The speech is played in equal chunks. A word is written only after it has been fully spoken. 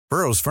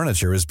Burrow's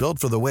furniture is built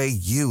for the way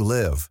you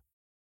live.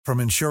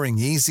 From ensuring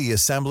easy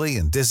assembly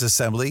and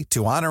disassembly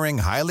to honoring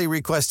highly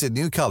requested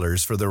new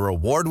colors for their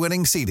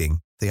award-winning seating,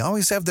 they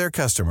always have their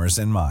customers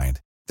in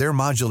mind. Their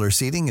modular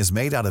seating is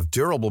made out of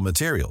durable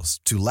materials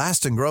to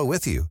last and grow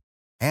with you.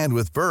 And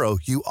with Burrow,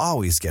 you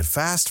always get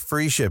fast,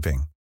 free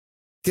shipping.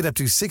 Get up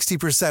to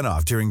 60%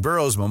 off during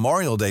Burrow's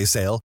Memorial Day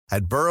sale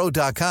at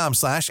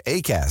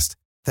burrow.com/ACAST.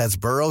 That's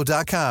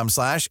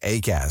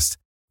burrow.com/ACAST.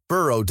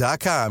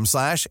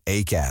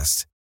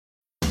 burrow.com/ACAST.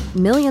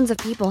 Millions of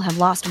people have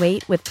lost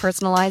weight with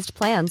personalized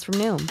plans from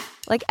Noom.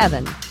 Like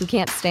Evan, who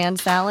can't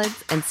stand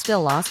salads and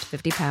still lost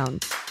 50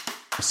 pounds.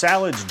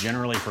 Salads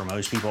generally for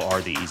most people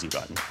are the easy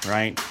button,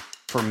 right?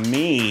 For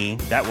me,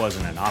 that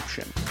wasn't an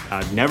option.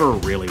 I never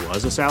really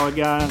was a salad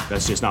guy.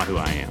 That's just not who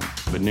I am.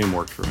 But Noom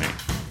worked for me.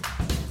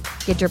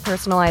 Get your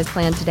personalized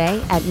plan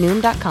today at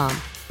Noom.com.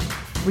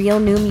 Real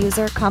Noom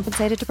user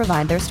compensated to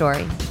provide their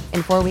story.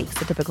 In 4 weeks,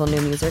 the typical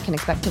Noom user can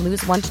expect to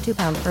lose 1 to 2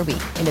 pounds per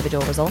week.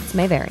 Individual results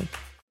may vary.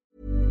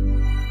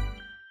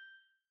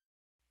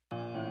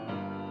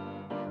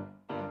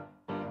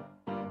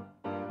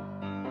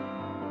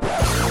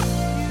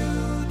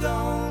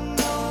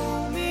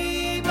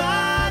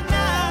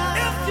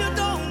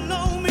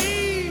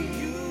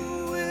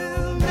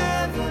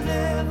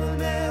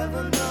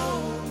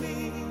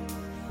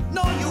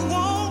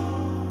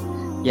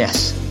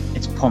 Yes,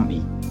 it's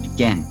Pompey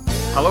again.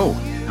 Hello,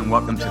 and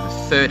welcome to the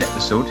third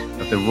episode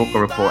of the Roker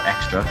Report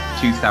Extra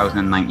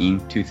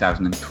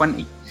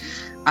 2019-2020.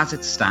 As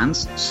it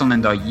stands,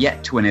 Sunderland are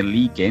yet to win a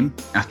league game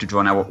after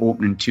drawing our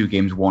opening 2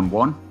 games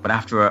 1-1, but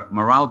after a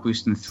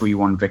morale-boosting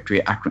 3-1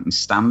 victory at Accrington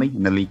Stanley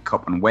in the League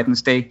Cup on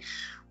Wednesday,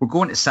 we're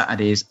going to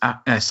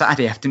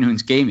Saturday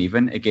afternoon's game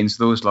even against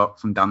those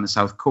lot from down the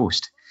south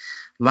coast.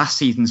 Last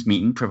season's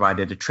meeting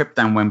provided a trip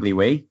down Wembley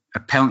Way, a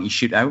penalty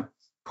shootout,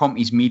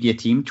 Pompey's media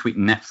team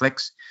tweeting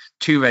Netflix,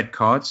 2 red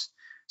cards,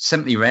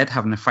 Simply Red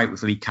having a fight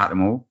with Lee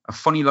Cattermole, a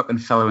funny-looking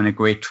fellow in a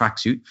grey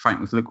tracksuit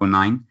fighting with Luke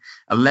O'Nien,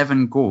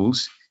 11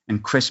 goals,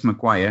 and Chris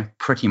Maguire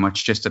pretty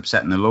much just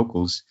upsetting the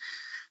locals.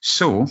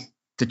 So,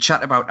 to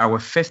chat about our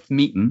 5th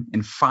meeting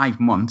in 5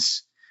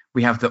 months,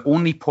 we have the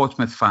only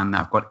Portsmouth fan that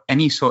I've got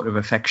any sort of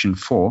affection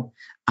for,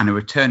 and a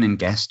returning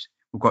guest.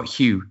 We've got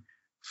Hugh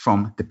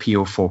from the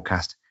PO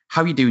Forecast.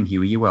 How are you doing,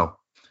 Hugh? Are you well?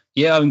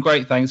 Yeah, I'm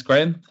great. Thanks,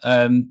 Graham.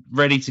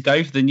 Ready to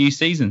go for the new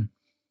season.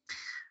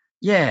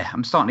 Yeah,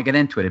 I'm starting to get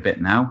into it a bit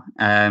now.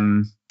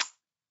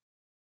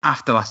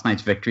 After last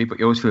night's victory, but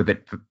you always feel a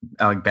bit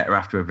better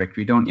after a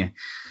victory, don't you?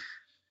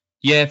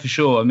 Yeah, for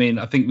sure. I mean,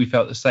 I think we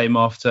felt the same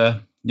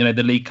after,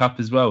 the League Cup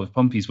as well with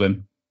Pompey's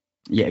win.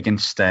 Yeah,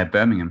 against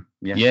Birmingham.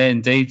 Yeah,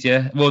 indeed.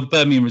 Yeah. Well, the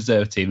Birmingham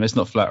reserve team. Let's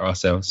not flatter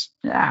ourselves.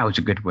 Yeah, it was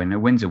a good win. A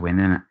win's a win,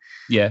 isn't it?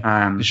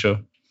 Yeah, for sure.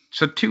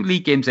 So 2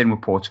 league games in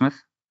with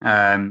Portsmouth.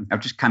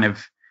 I've just kind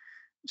of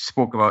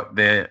spoke about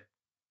the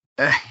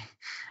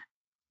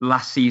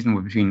last season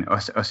between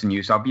us and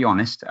you. So I'll be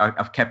honest,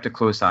 I've kept a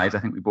close eye. I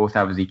think we both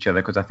have as each other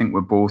because I think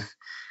we're both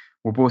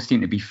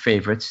seem to be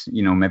favourites.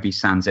 Maybe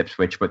sans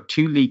Ipswich, but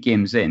 2 league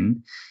games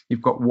in,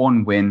 you've got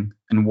 1 win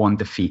and 1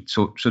 defeat.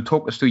 So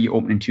talk us through your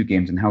opening 2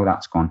 games and how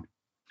that's gone.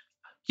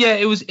 Yeah,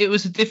 it was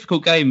a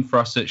difficult game for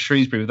us at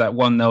Shrewsbury with that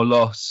 1-0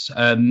 loss.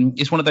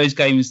 It's one of those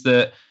games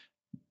that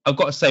I've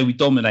got to say we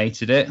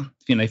dominated it.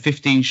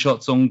 15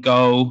 shots on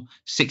goal,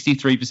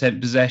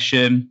 63%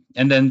 possession,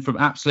 and then from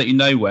absolutely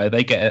nowhere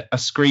they get a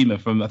screamer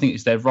from, I think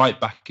it's their right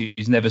back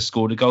who's never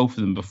scored a goal for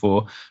them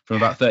before, from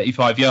about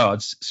 35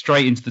 yards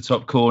straight into the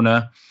top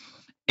corner.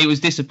 It was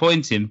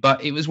disappointing,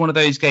 but it was one of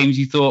those games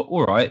you thought,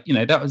 all right,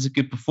 that was a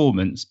good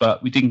performance,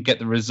 but we didn't get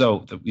the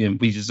result that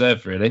we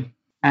deserved, really.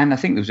 And I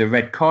think there was a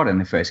red card in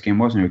the first game,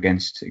 wasn't there,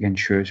 against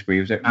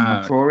Shrewsbury? Was it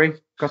McCrory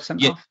got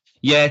sent off?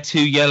 Yeah,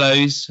 2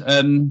 yellows.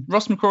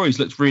 Ross McCrory's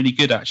looked really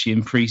good actually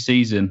in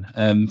pre-season.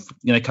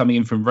 Coming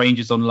in from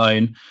Rangers on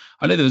loan.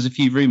 I know there was a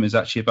few rumours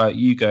actually about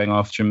you going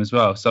after him as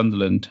well,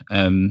 Sunderland.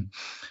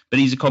 But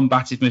he's a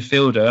combative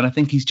midfielder, and I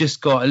think he's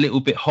just got a little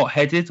bit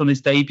hot-headed on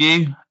his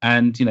debut.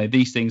 And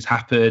these things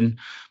happen.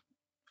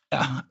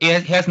 He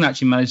hasn't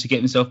actually managed to get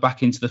himself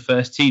back into the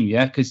first team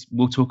yet, because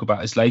we'll talk about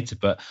this later,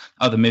 but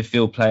other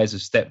midfield players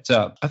have stepped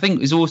up. I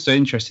think it's also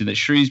interesting that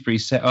Shrewsbury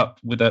set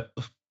up with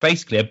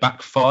basically a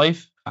back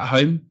 5 at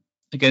home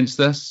against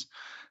us.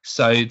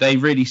 So they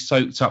really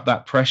soaked up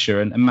that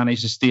pressure and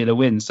managed to steal a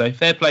win. So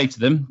fair play to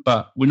them,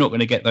 but we're not going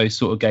to get those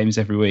sort of games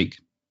every week.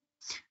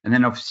 And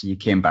then obviously you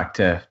came back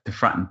to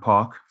Fratton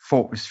Park,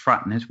 Fortress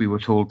Fratton, as we were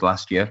told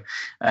last year.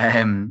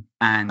 And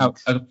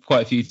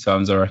quite a few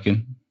times, I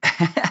reckon.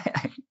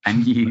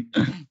 And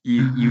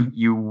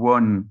you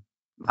won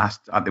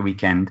last at the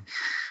weekend.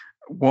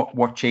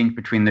 What changed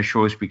between the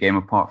Shrewsbury game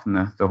apart from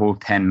the whole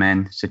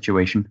 10-men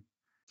situation?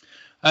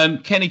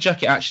 Kenny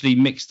Jackett actually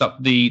mixed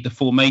up the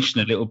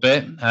formation a little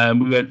bit.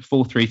 We went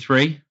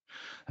 4-3-3.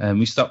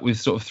 We stuck with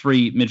sort of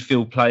 3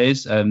 midfield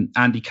players.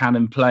 Andy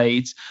Cannon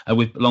played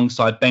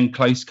alongside Ben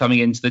Close coming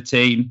into the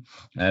team.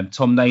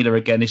 Tom Naylor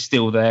again is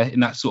still there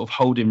in that sort of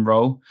holding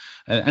role.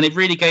 And it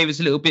really gave us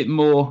a little bit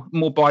more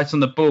bite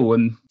on the ball.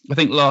 And I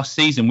think last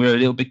season we were a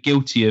little bit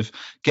guilty of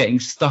getting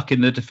stuck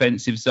in the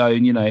defensive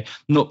zone,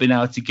 not being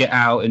able to get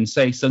out, and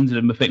say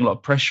Sunderland were putting a lot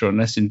of pressure on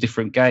us in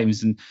different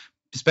games. And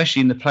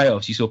especially in the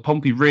playoffs, you saw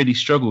Pompey really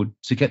struggled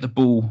to get the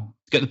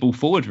ball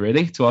forward,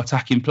 really, to our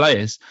attacking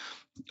players.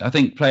 I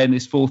think playing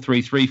this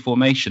 4-3-3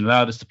 formation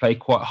allowed us to play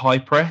quite high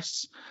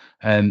press,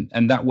 and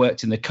that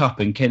worked in the cup,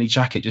 and Kenny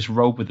Jackett just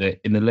rolled with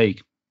it in the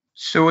league.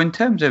 So in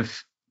terms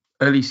of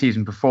early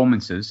season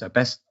performances, at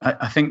best,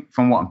 I think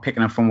from what I'm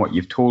picking up from what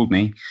you've told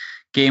me,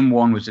 Game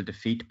 1 was a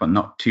defeat, but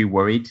not too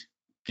worried.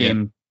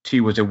 Game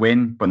 2 was a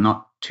win, but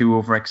not too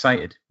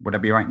overexcited. Would I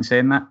be right in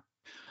saying that?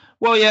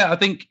 Well, yeah, I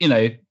think,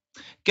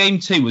 Game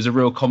 2 was a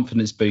real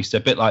confidence booster,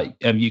 a bit like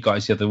you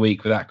guys the other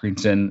week with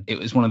Accrington. It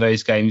was one of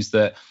those games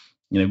that,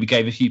 we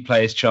gave a few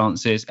players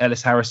chances.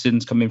 Ellis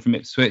Harrison's come in from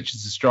Ipswich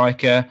as a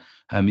striker.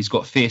 He's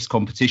got fierce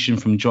competition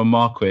from John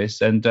Marquis,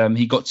 and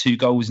he got 2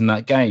 goals in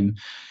that game.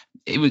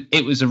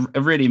 It was a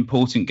really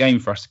important game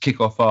for us to kick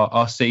off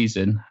our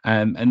season.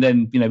 And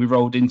then, we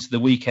rolled into the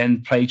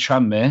weekend, played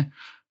Tranmere,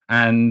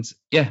 and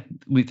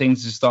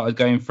things just started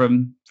going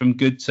from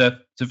good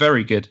to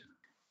very good.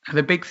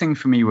 The big thing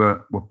for me with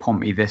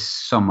Pompey this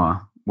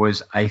summer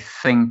was, I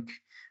think,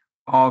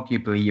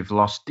 arguably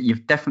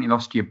you've definitely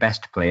lost your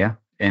best player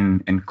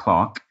in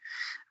Clark,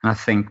 and I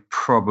think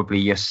probably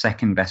your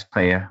second best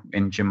player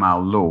in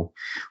Jamal Lowe.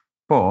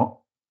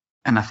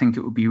 And I think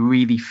it would be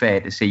really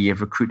fair to say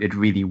you've recruited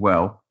really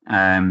well.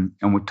 And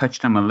we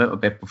touched on him a little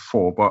bit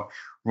before, but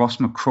Ross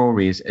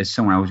McCrory is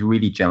someone I was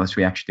really jealous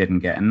we actually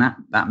didn't get. And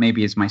that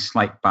maybe is my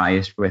slight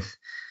bias with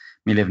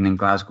me living in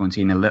Glasgow and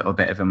seeing a little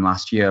bit of him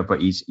last year. But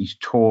he's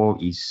tall,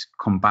 he's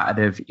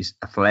combative, he's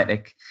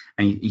athletic,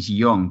 and he's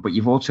young. But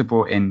you've also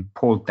brought in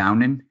Paul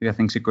Downing, who I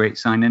think is a great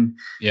signing,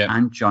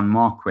 and John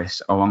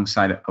Marquis,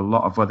 alongside a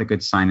lot of other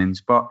good signings.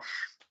 But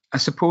I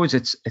suppose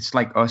it's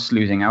like us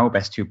losing our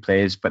best 2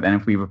 players, but then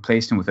if we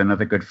replace them with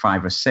another good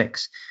 5 or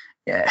 6,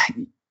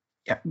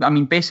 I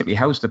mean, basically,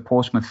 how's the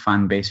Portsmouth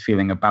fan base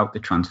feeling about the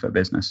transfer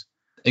business?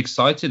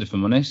 Excited, if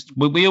I'm honest.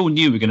 We all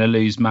knew we were going to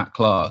lose Matt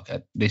Clark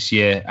this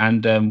year,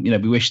 and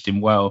we wished him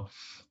well.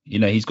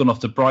 He's gone off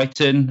to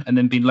Brighton and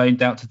then been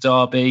loaned out to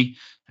Derby.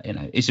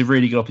 It's a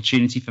really good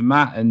opportunity for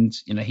Matt, and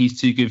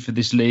he's too good for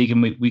this league,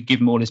 and we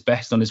give him all his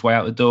best on his way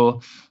out the door.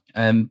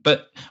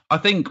 But I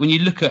think when you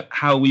look at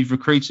how we've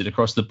recruited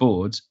across the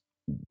board,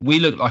 we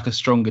look like a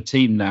stronger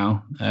team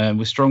now.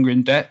 We're stronger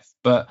in depth,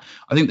 but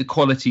I think the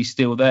quality's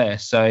still there.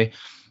 So,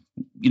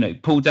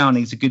 Paul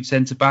Downing's a good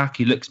centre-back.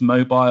 He looks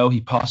mobile.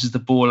 He passes the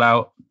ball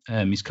out.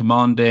 He's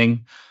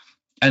commanding.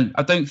 And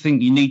I don't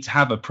think you need to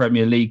have a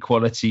Premier League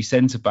quality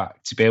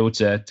centre-back to be able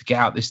to get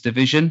out this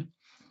division.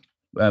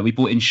 We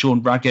brought in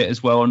Sean Raggett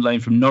as well on loan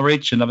from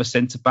Norwich, another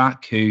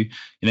centre-back who,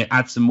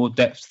 adds some more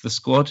depth to the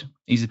squad.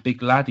 He's a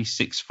big lad. He's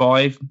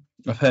 6'5".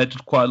 I've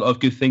heard quite a lot of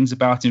good things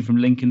about him from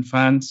Lincoln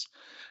fans.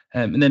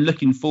 And then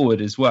looking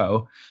forward as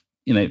well,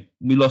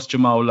 we lost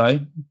Jamal Lowe,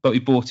 but we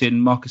brought in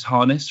Marcus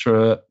Harness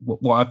for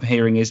what I'm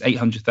hearing is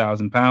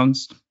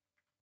 £800,000.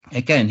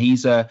 Again,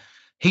 he's a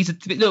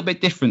little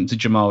bit different to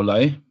Jamal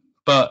Lowe,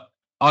 but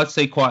I'd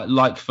say quite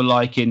like for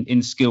like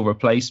in skill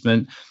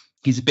replacement.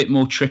 He's a bit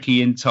more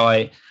tricky in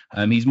tight.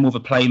 He's more of a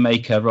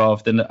playmaker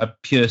rather than a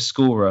pure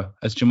scorer,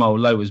 as Jamal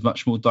Lowe was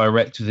much more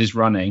direct with his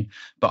running.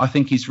 But I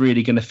think he's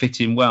really going to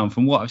fit in well. And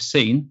from what I've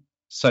seen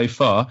so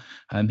far,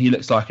 he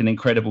looks like an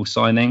incredible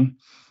signing.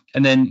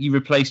 And then you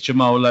replace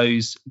Jamal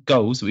Lowe's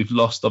goals that we've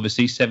lost,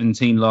 obviously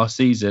 17 last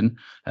season,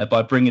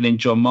 by bringing in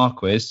John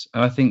Marquis.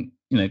 And I think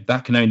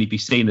that can only be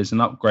seen as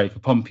an upgrade for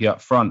Pompey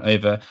up front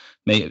over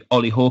maybe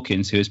Ollie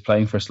Hawkins, who was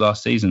playing for us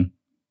last season.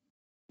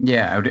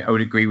 Yeah, I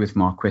would agree with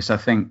Marquis. I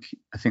think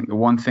the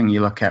one thing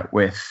you look at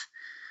with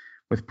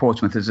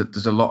Portsmouth is that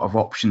there's a lot of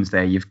options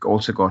there. You've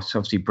also got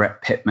obviously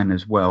Brett Pittman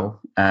as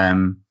well.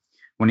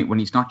 When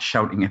he's not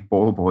shouting at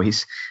ball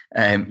boys,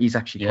 he's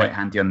actually quite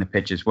handy on the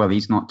pitch as well.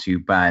 He's not too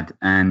bad.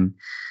 And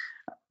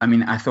I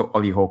mean, I thought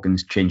Ollie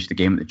Hawkins changed the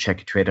game at the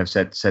Checkatrade. I've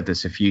said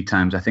this a few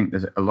times. I think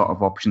there's a lot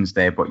of options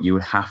there, but you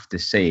would have to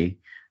say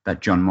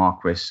that John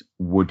Marquis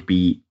would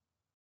be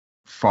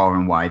far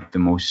and wide the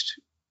most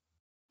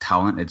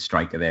talented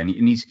striker there, and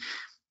he's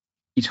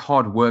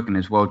hard working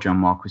as well. John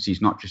Marquis,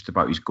 he's not just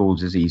about his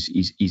goals, as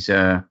he's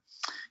a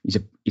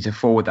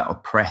forward that'll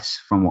press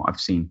from what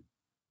I've seen.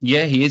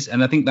 Yeah, he is,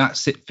 and I think that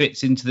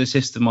fits into the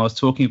system I was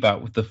talking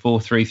about with the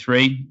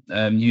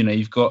 4-3-3.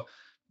 You've got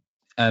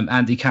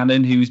Andy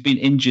Cannon, who's been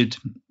injured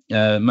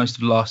most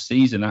of last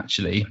season.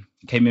 Actually,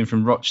 came in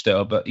from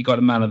Rochdale, but he got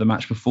a man of the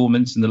match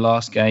performance in the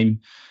last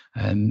game.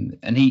 And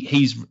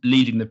he's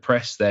leading the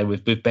press there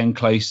with Ben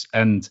Close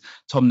and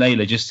Tom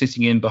Naylor just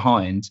sitting in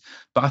behind.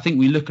 But I think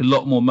we look a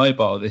lot more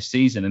mobile this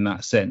season in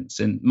that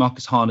sense. And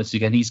Marcus Harness,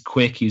 again, he's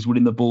quick. He's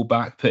winning the ball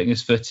back, putting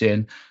his foot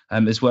in,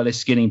 as well as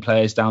skinning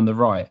players down the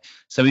right.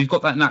 So we've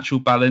got that natural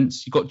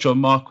balance. You've got John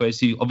Marquis,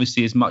 who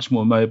obviously is much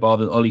more mobile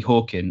than Ollie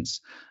Hawkins.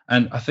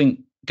 And I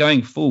think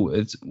going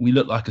forward, we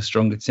look like a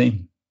stronger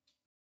team.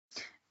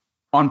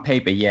 On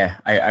paper, yeah,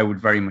 I would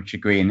very much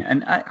agree,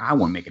 and I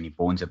won't make any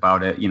bones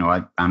about it. You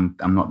know, I'm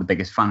not the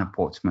biggest fan of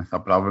Portsmouth,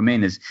 but I'll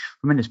remain as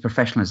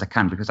professional as I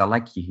can because I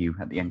like you, Hugh.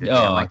 At the end of the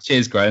day,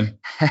 cheers, Graham.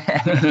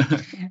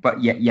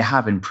 But yeah, you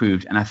have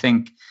improved, and I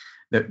think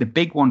the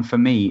big one for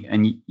me,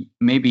 and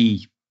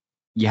maybe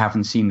you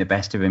haven't seen the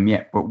best of him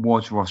yet, but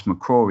was Ross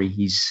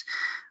McCrorie.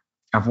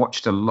 I've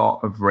watched a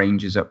lot of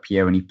Rangers up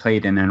here, and he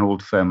played in an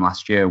Old Firm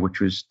last year, which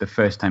was the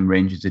first time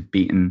Rangers had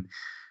beaten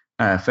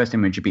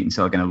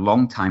Celtic in a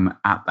long time.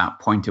 At that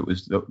point, it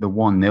was the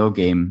 1-0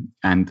 game,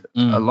 and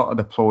a lot of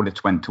the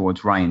plaudits went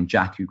towards Ryan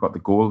Jack, who got the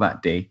goal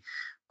that day.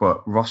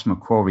 But Ross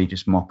McCrorie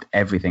just mopped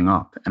everything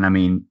up. And I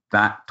mean,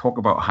 talk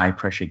about high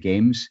pressure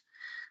games.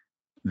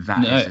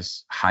 That is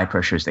as high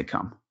pressure as they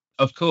come.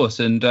 Of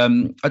course, and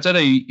I don't know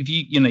if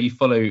you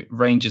follow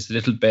Rangers a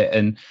little bit,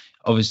 and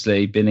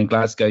obviously been in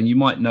Glasgow, and you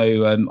might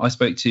know I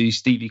spoke to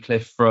Stevie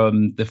Cliff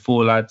from the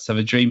Four Lads Have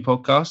a Dream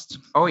podcast.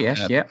 Oh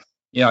yes, yeah.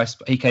 Yeah,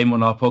 he came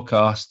on our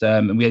podcast,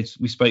 and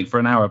we spoke for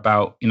an hour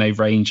about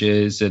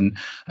Rangers and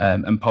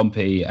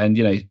Pompey,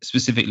 and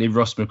specifically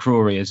Ross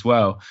McCrorie as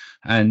well.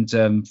 And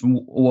from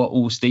what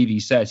all Stevie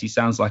says, he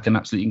sounds like an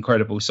absolutely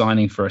incredible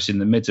signing for us in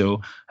the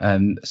middle.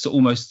 So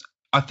almost,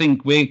 I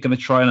think we're going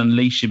to try and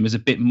unleash him as a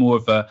bit more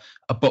of a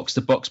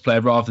box-to-box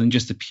player rather than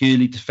just a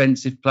purely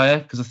defensive player,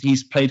 because I think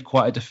he's played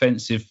quite a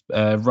defensive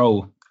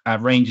role at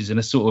Rangers in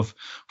a sort of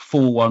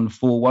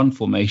 4-1-4-1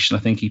 formation. I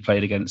think he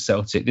played against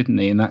Celtic, didn't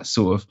he? In that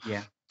sort of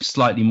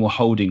slightly more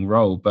holding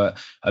role. But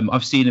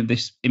I've seen him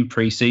in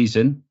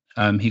pre-season.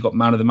 He got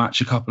man of the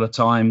match a couple of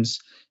times.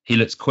 He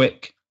looks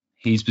quick.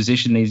 His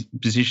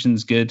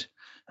position's good.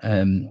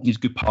 He's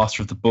a good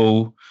passer of the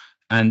ball.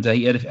 And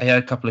he had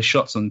a couple of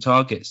shots on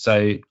target.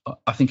 So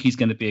I think he's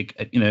going to be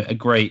a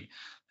great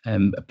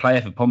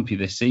player for Pompey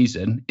this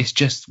season. It's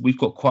just we've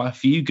got quite a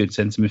few good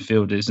centre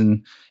midfielders,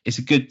 and it's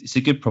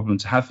a good problem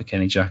to have for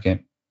Kenny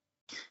Jackett.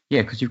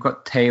 Yeah, because you've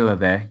got Taylor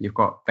there, you've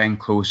got Ben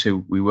Close,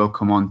 who we will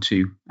come on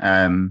to,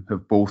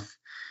 have both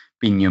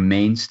been your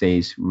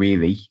mainstays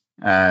really.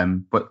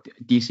 But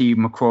do you see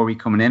McCrorie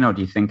coming in, or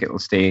do you think it'll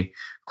stay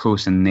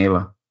Close and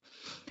Naylor?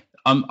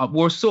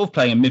 We're sort of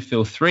playing a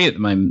midfield three at the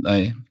moment,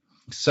 though.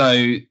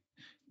 So,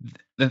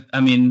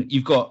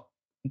 you've got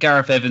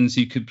Gareth Evans,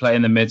 who could play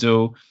in the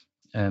middle.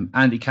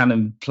 Andy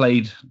Cannon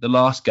played the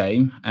last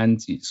game,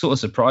 and it sort of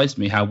surprised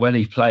me how well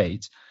he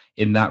played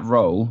in that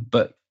role.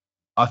 But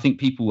I think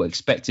people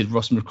expected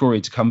Ross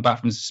McCrorie to come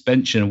back from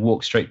suspension and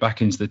walk straight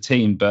back into the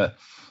team. But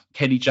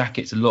Kenny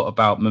Jackett's a lot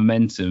about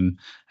momentum,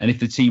 and if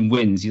the team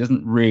wins, he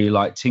doesn't really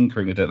like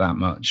tinkering with it that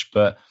much.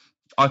 But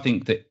I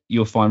think that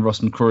you'll find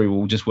Ross McCrorie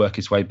will just work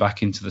his way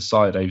back into the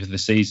side over the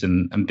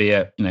season and be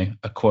a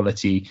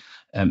quality,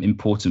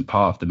 important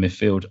part of the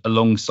midfield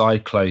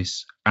alongside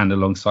Close and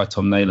alongside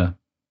Tom Naylor.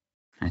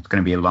 It's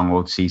going to be a long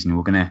old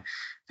season. I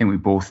think we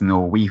both know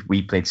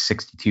we played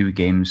 62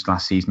 games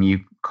last season. You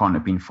can't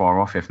have been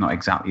far off, if not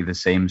exactly the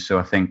same. So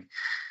I think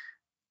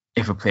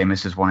if a player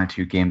misses 1 or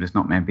 2 games, it's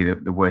not maybe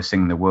the worst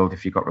thing in the world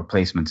if you've got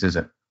replacements, is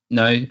it?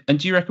 No. And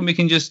do you reckon we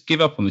can just give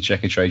up on the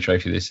Checkatrade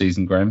Trophy this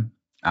season, Graham?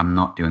 I'm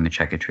not doing the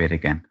Checkatrade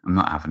again. I'm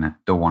not having it.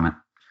 Don't want it.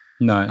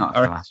 No, not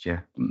after last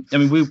year. I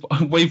mean,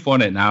 we've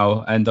won it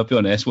now, and I'll be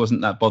honest,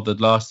 wasn't that bothered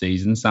last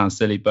season. Sounds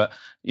silly, but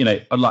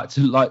I'd like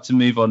to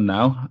move on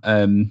now.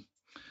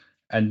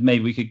 And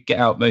maybe we could get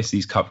out most of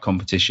these cup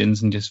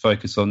competitions and just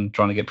focus on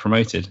trying to get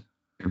promoted.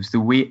 It was the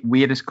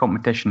weirdest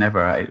competition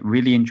ever. I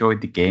really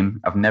enjoyed the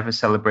game. I've never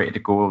celebrated a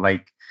goal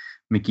like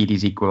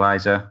McGeady's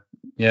equaliser,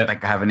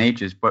 like I have in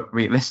ages. But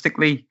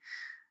realistically,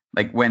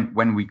 like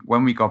when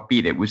we got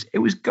beat, it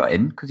was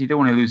gutting because you don't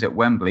want to lose at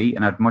Wembley,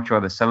 and I'd much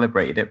rather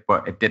celebrate it.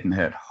 But it didn't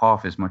hurt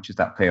half as much as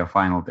that playoff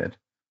final did.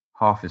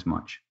 Half as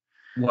much.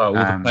 Well,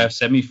 with the playoff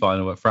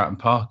semi-final at Fratton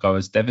Park, I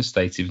was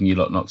devastated when you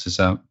lot knocked us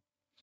out.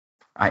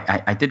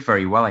 I did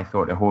very well, I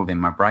thought, to hold in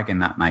my bragging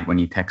that night when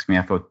you text me.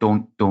 I thought,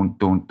 don't.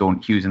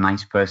 Hugh's a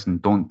nice person.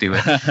 Don't do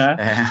it.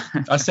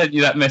 I sent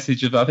you that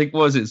message of, I think,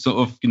 was it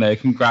sort of,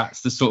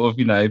 congrats, the sort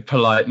of,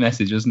 polite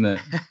message, wasn't it?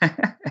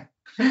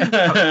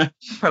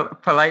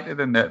 Politer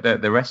than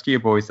the rest of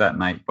your boys that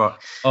night. But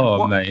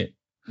mate.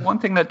 One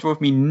thing that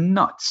drove me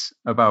nuts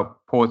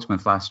about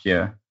Portsmouth last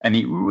year, and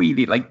it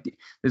really,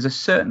 there's a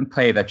certain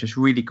player that just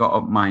really got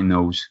up my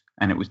nose,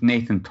 and it was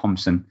Nathan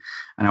Thompson.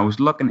 And I was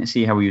looking to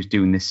see how he was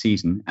doing this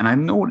season, and I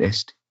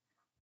noticed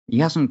he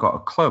hasn't got a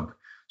club.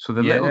 So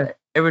the little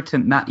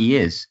irritant that he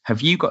is,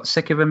 have you got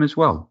sick of him as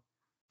well?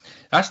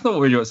 That's not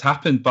really what's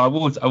happened, but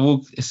I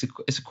will.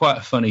 It's quite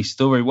a funny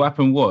story. What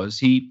happened was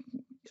he,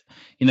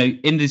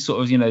 in this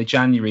sort of,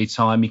 January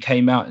time, he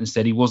came out and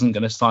said he wasn't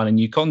going to sign a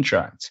new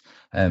contract.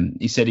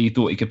 He said he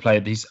thought he could play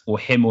this, or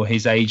him or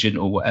his agent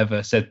or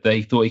whatever said that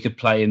he thought he could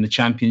play in the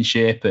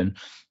Championship, and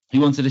he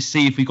wanted to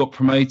see if we got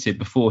promoted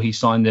before he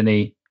signed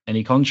any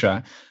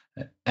contract.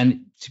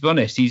 And to be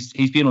honest,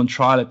 he's been on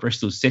trial at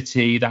Bristol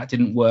City. That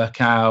didn't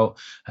work out,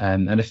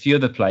 and a few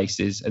other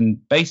places.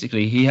 And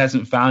basically, he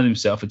hasn't found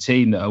himself a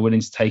team that are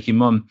willing to take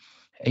him on.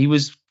 He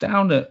was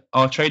down at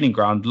our training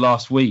ground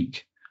last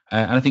week,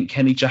 and I think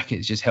Kenny Jackett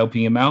is just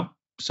helping him out.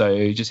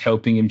 so just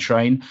helping him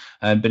train.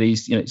 But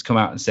he's come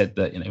out and said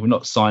that we're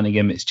not signing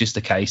him. It's just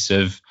a case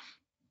of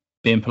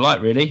being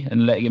polite, really,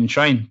 and letting him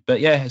train. But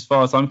yeah, as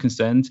far as I'm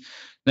concerned,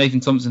 Nathan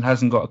Thompson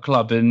hasn't got a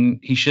club, and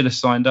he should have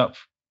signed up,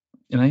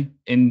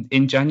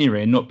 in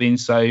January, and not been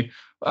so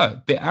a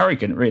bit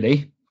arrogant,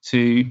 really,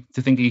 to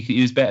think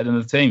he was better than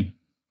the team.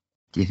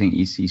 Do you think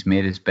he's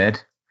made his bed?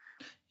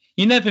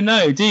 You never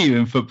know, do you,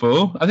 in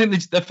football? I think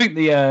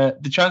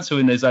the transfer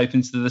window is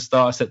open to the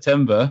start of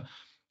September,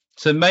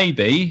 so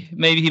maybe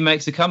he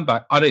makes a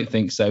comeback. I don't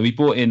think so. We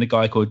brought in a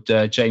guy called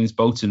James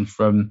Bolton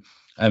from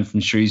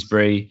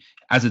Shrewsbury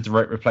as a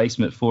direct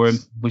replacement for him.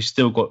 We've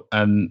still got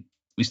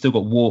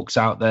Walks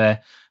out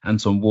there,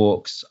 Anton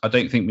Walks. I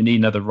don't think we need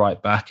another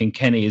right back. And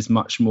Kenny is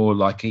much more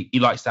like he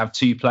likes to have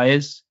two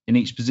players in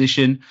each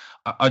position.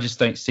 I just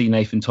don't see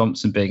Nathan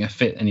Thompson being a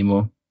fit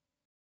anymore.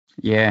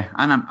 Yeah,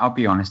 and I'll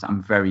be honest,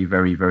 I'm very,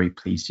 very, very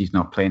pleased he's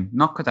not playing.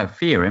 Not because I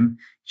fear him,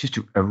 just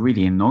a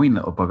really annoying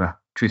little bugger,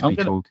 truth be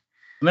told.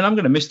 I'm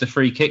going to miss the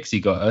free kicks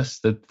he got us,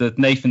 the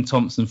Nathan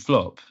Thompson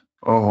flop.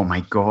 Oh my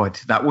God,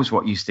 that was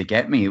what used to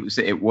get me.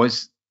 It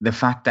was the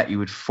fact that he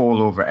would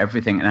fall over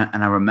everything.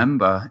 And I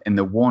remember in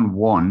the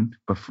 1-1,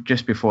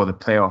 just before the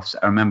playoffs,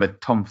 I remember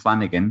Tom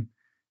Flanagan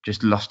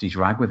just lost his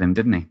rag with him,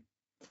 didn't he?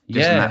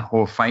 Just in that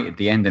whole fight at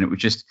the end. And it was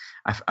just,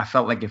 I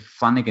felt like if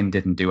Flanagan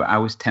didn't do it, I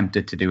was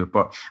tempted to do it.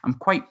 But I'm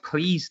quite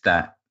pleased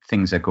that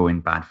things are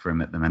going bad for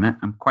him at the minute.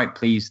 I'm quite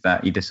pleased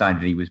that he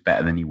decided he was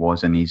better than he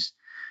was and he's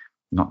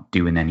not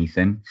doing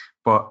anything.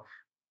 But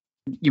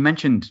you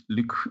mentioned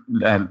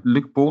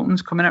Luke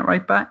Bolton's coming out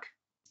right back.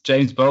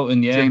 James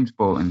Bolton, yeah. James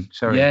Bolton,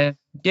 sorry. Yeah.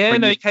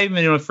 No, he came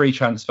in on a free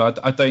transfer.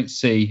 I don't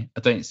see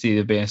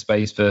there being a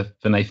space for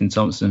Nathan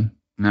Thompson.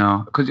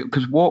 No,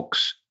 because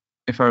Walks,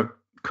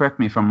 correct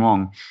me if I'm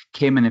wrong,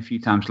 came in a few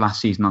times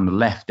last season on the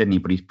left, didn't he?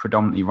 But he's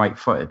predominantly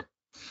right-footed.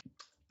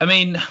 I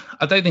mean,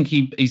 I don't think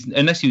he's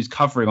unless he was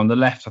covering on the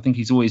left. I think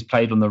he's always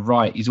played on the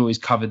right. He's always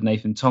covered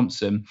Nathan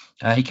Thompson.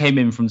 He came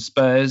in from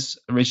Spurs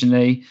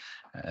originally.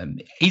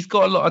 He's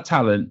got a lot of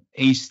talent.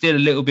 He's still a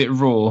little bit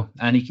raw,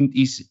 and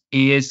he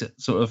is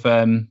sort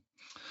of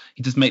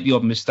he does make the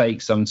odd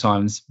mistake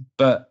sometimes,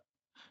 but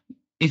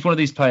he's one of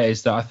these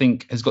players that I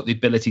think has got the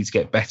ability to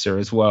get better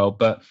as well.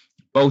 But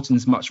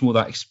Bolton's much more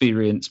that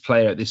experienced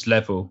player at this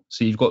level.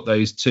 So you've got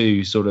those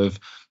two sort of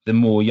the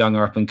more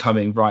younger up and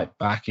coming right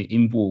back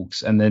in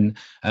Walks, and then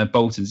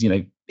Bolton's.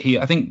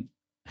 I think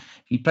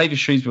he played for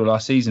Shrewsbury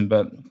last season,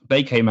 but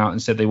they came out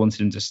and said they wanted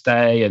him to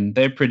stay, and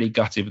they're pretty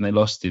gutted when they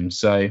lost him.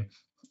 So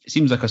it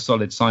seems like a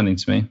solid signing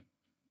to me.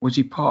 Was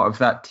he part of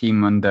that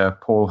team under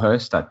Paul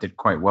Hurst that did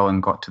quite well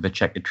and got to the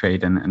Chequered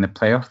Trade and the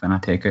playoff? Then I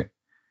take it.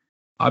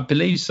 I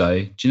believe so.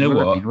 Do you know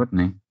what?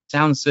 Wouldn't he?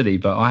 Sounds silly,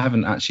 but I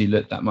haven't actually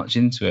looked that much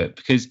into it,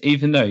 because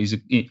even though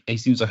he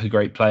seems like a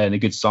great player and a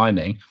good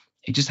signing,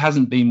 he just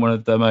hasn't been one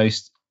of the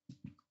most,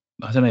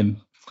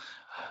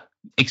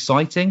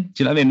 exciting.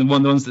 Do you know what I mean?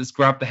 One of the ones that's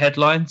grabbed the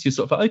headlines. You're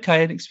sort of like,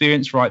 okay, an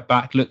experienced right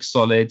back, looks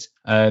solid.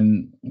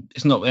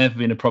 It's not ever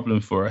been a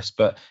problem for us,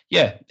 but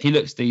yeah, he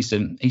looks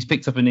decent. He's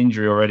picked up an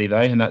injury already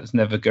though, and that's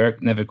never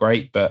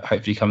great, but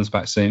hopefully he comes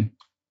back soon.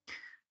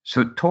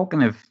 So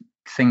talking of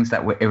things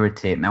that were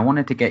irritating, I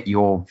wanted to get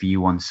your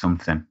view on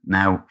something.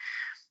 Now,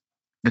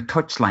 the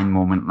touchline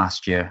moment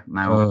last year.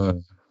 Now,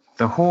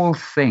 the whole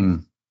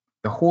thing,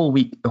 the whole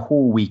week,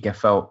 I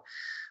felt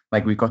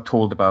like we got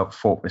told about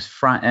Fortress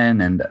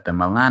Fratton and the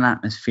Milan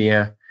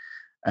atmosphere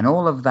and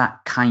all of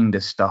that kind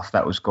of stuff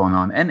that was going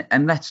on.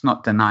 And let's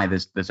not deny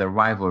there's a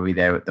rivalry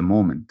there at the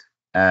moment.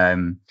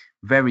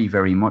 Very,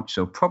 very much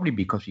so, probably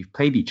because we've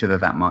played each other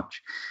that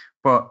much.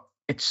 But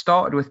it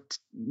started with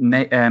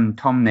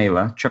Tom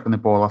Naylor chucking the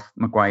ball off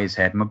Maguire's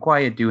head.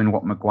 Maguire doing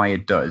what Maguire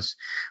does.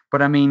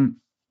 But I mean,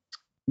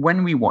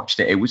 when we watched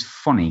it, it was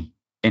funny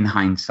in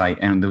hindsight.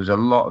 And there was a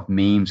lot of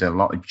memes, a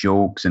lot of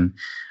jokes. And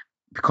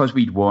because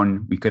we'd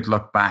won, we could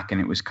look back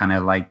and it was kind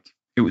of like,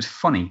 it was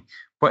funny.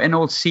 But in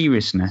all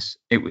seriousness,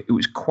 it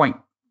was quite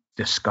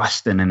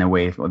disgusting in a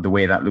way, the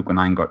way that Luke and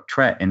I got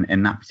treated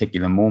in that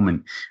particular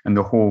moment and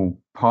the whole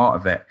part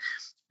of it.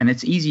 And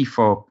it's easy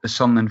for a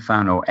Sunderland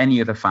fan or any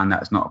other fan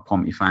that is not a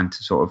Pompey fan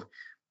to sort of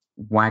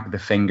wag the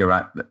finger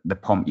at the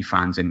Pompey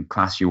fans and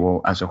class you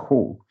all as a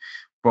whole.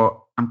 But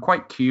I'm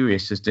quite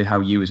curious as to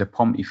how you, as a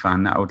Pompey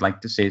fan that I would like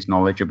to say is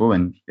knowledgeable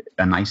and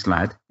a nice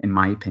lad, in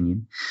my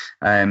opinion,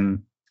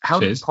 how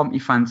did Pompey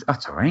fans?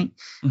 That's all right.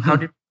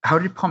 Mm-hmm. How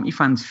did Pompey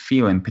fans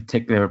feel in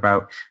particular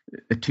about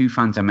the two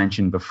fans I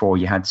mentioned before?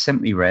 You had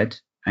Simply Red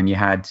and you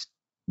had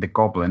the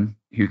Goblin,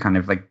 who kind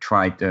of like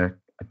tried to,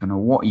 I don't know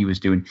what he was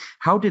doing.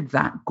 How did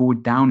that go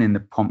down in the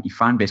Pompey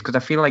fan base? Because I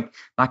feel like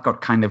that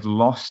got kind of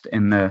lost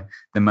in the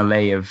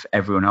melee of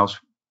everyone else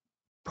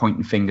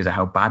pointing fingers at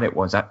how bad it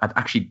was. I'd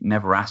actually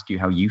never asked you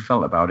how you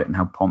felt about it and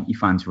how Pompey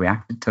fans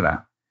reacted to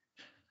that.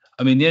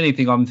 I mean, the only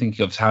thing I'm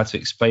thinking of is how to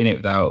explain it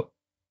without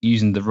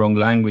using the wrong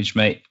language,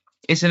 mate.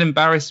 It's an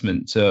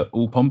embarrassment to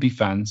all Pompey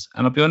fans.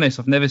 And I'll be honest,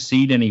 I've never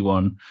seen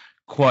anyone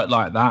quite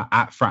like that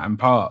at Fratton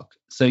Park.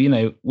 So,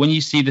 when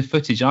you see the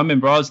footage, I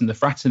remember I was in the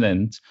Fratton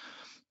end,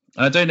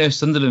 and I don't know if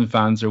Sunderland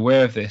fans are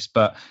aware of this,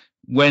 but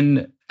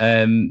when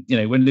when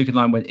Luke and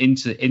I went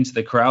into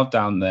the crowd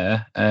down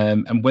there,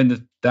 and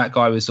when that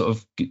guy was sort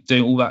of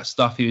doing all that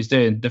stuff he was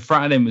doing, the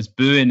front end was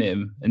booing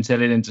him and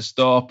telling him to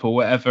stop or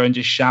whatever, and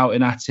just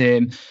shouting at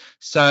him.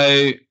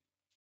 So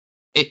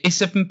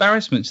it's an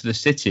embarrassment to the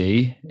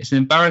city. It's an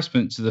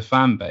embarrassment to the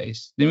fan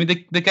base. I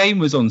mean, the game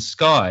was on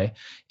Sky.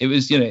 It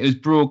was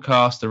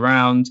broadcast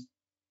around.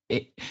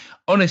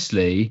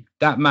 Honestly,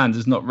 that man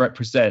does not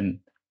represent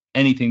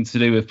anything to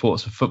do with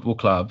Portsmouth Football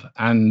Club.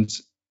 And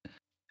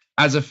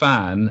as a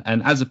fan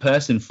and as a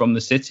person from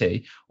the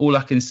city, all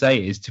I can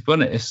say is, to be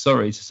honest,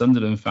 sorry to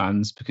Sunderland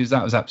fans, because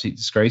that was absolutely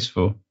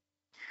disgraceful.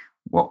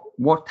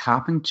 What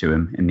happened to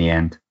him in the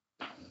end?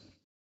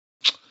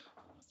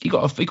 He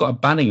got a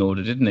banning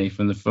order, didn't he,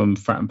 from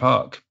Fratton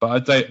Park?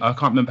 But I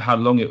can't remember how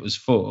long it was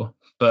for.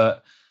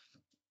 But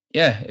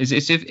yeah,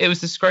 it was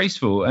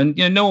disgraceful, and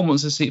no one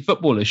wants to see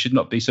footballers should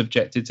not be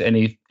subjected to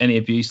any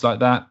abuse like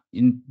that.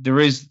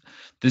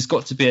 There's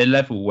got to be a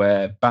level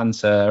where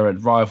banter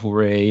and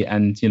rivalry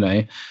and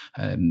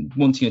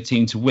wanting a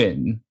team to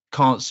win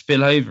can't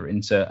spill over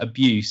into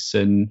abuse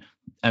and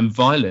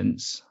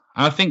violence.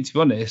 And I think, to be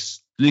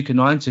honest, Luke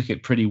O'Nien took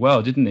it pretty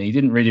well, didn't he? He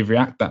didn't really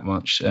react that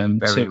much.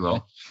 Very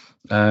well.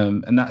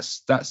 And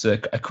that's a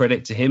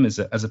credit to him as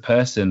a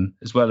person,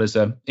 as well as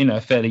a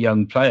fairly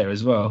young player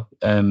as well.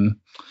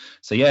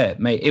 So yeah,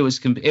 mate, it was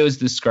a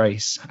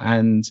disgrace.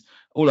 And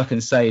all I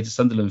can say to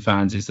Sunderland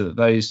fans is that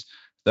those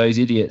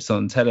idiots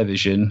on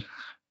television,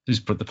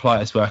 just put the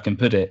politest way I can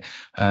put it,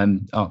 are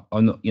not,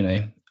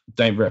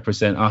 don't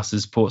represent us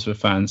as Portsmouth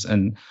fans.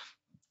 And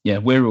yeah,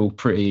 we're all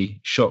pretty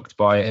shocked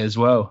by it as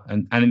well,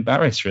 and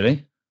embarrassed,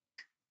 really.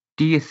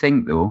 Do you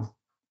think, though,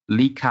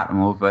 Lee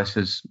Cattermole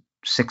versus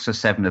 6 or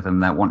 7 of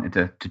them that wanted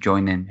to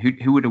join in,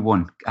 who would have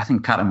won? I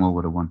think Cattermole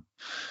would have won.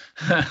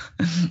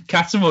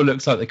 Cattermole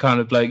looks like the kind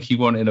of bloke you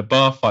want in a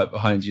bar fight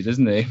behind you,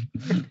 doesn't he?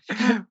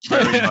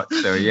 Very much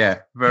so, yeah.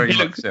 Very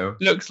much so.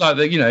 Looks like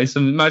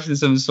imagine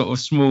some sort of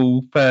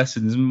small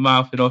person's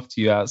mouthing off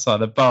to you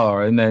outside a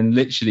bar, and then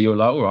literally you're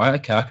like, all right,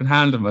 okay, I can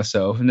handle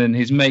myself. And then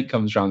his mate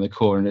comes around the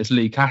corner and it's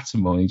Lee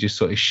Cattermole, and you just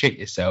sort of shit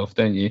yourself,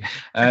 don't you?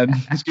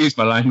 Excuse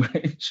my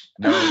language.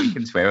 No, we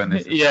can swear on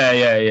this.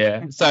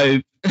 Yeah. So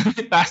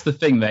that's the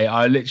thing, mate.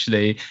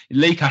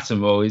 Lee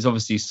Cattermole is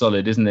obviously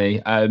solid, isn't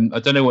he? I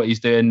don't know what he's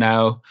doing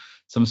now.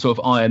 Some sort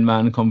of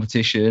Ironman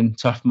competition,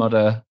 Tough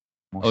Mudder.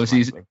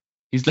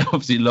 He's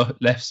obviously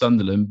left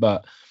Sunderland,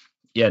 but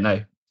yeah,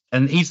 no.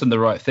 And he's done the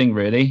right thing,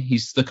 really.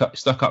 He's stuck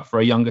up for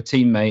a younger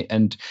teammate,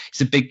 and it's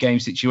a big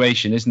game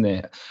situation, isn't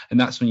it? And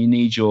that's when you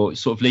need your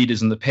sort of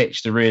leaders on the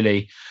pitch to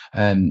really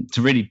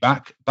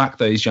back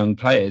those young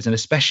players, and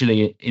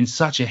especially in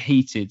such a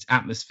heated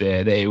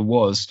atmosphere that it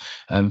was,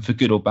 for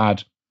good or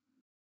bad.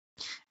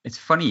 It's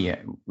funny,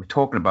 we're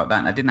talking about that,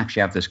 and I didn't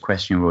actually have this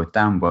question wrote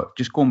down, but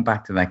just going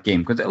back to that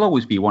game, because it'll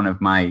always be one of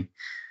my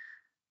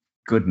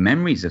good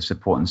memories of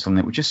supporting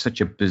something. It was just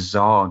such a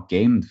bizarre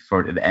game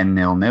for it to end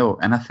 0-0.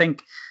 And I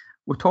think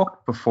we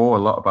talked before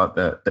a lot about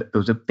there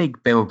was a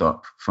big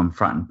build-up from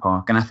Fratton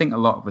Park, and I think a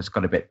lot of us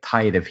got a bit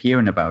tired of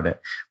hearing about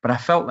it. But I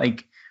felt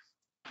like,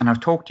 and I've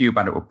talked to you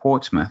about it with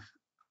Portsmouth,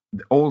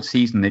 all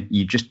season that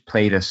you just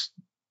played us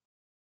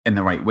in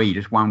the right way. You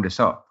just wound us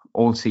up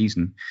all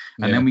season.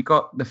 And then we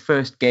got the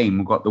first game,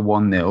 we got the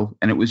 1-0,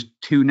 and it was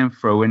 2-0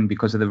 throw-in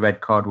because of the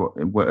red card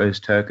with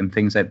Öztürk and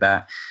things like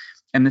that.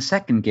 And the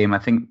second game, I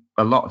think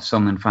a lot of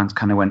Sunderland fans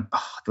kind of went,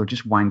 they'll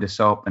just wind us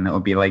up, and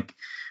it'll be like,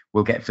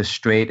 we'll get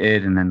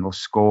frustrated, and then they'll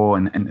score,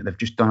 and they've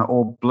just done it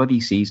all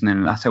bloody season,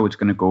 and that's how it's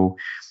going to go.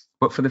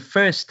 But for the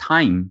first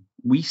time,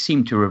 we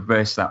seem to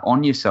reverse that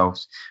on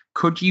yourselves.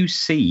 Could you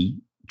see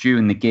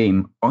during the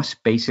game us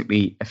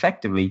basically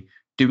effectively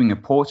doing a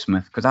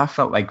Portsmouth? Because I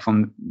felt like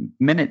from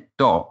minute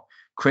dot,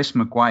 Chris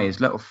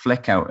Maguire's little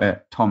flick out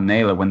at Tom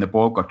Naylor when the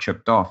ball got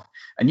chucked off,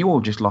 and you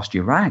all just lost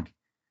your rag.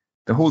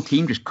 The whole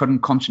team just couldn't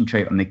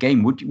concentrate on the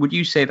game. Would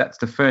you say that's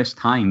the first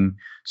time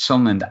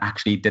Sunderland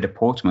actually did a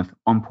Portsmouth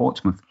on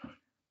Portsmouth?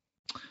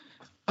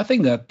 I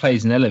think that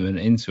plays an element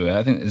into it.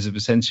 I think there's a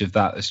percentage of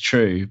that that's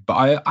true. But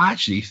I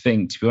actually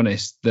think, to be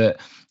honest, that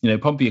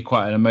Pompey are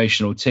quite an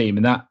emotional team,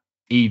 and that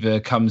either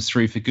comes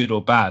through for good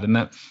or bad. And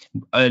that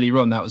earlier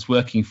on, that was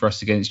working for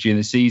us against during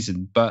the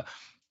season. But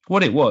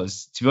what it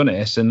was, to be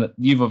honest, and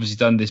you've obviously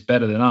done this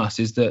better than us,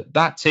 is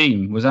that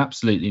team was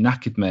absolutely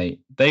knackered, mate.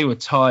 They were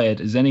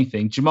tired as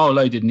anything. Jamal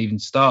Lowe didn't even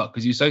start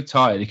because he was so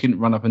tired he couldn't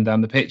run up and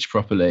down the pitch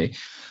properly.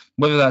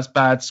 Whether that's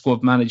bad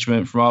squad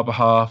management from our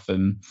behalf,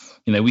 and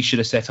we should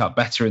have set up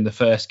better in the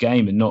first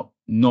game and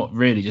not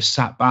really just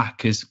sat back,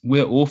 because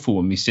we're awful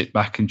when we sit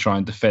back and try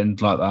and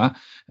defend like that.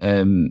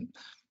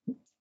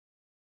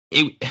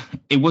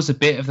 It was a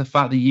bit of the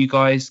fact that you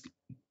guys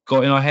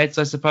got in our heads,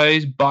 I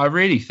suppose, but I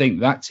really think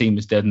that team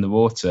was dead in the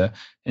water.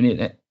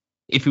 And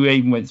if we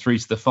even went through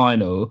to the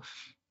final,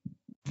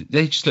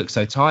 they just looked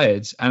so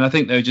tired, and I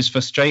think they were just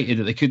frustrated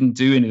that they couldn't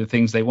do any of the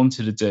things they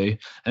wanted to do.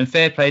 And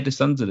fair play to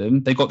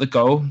Sunderland, they got the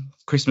goal.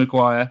 Chris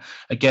Maguire,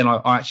 again,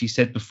 I actually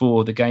said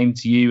before the game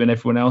to you and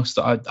everyone else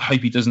that I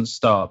hope he doesn't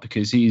start,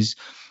 because he's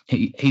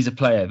a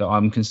player that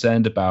I'm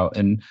concerned about.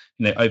 And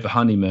over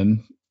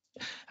Honeyman,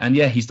 And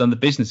yeah, he's done the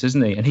business,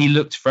 isn't he? And he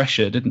looked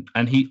fresher,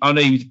 I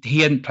know he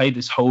hadn't played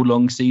this whole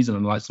long season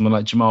unlike someone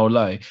like Jamal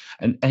Lowe.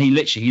 And he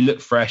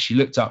looked fresh, he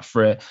looked up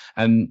for it.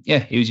 And yeah,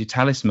 he was your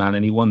talisman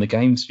and he won the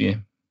games for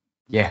you.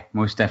 Yeah,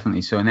 most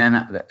definitely so. And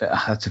then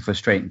that's a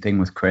frustrating thing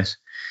with Chris.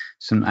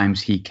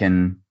 Sometimes he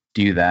can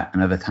do that,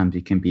 and other times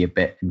he can be a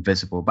bit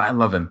invisible. But I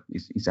love him.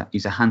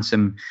 He's a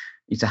handsome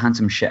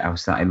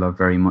shithouse that I love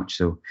very much.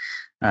 So,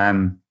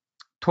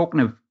 talking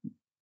of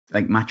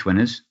like match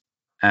winners,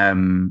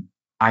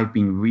 I've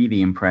been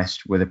really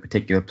impressed with a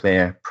particular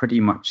player pretty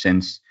much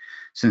since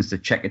the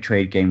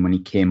Checkatrade game when he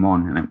came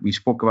on, and we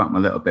spoke about him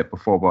a little bit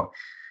before. But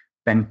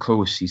Ben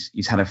Close,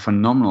 he's had a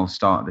phenomenal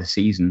start of the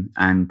season,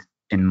 and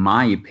in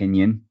my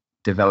opinion,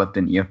 developed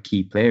into your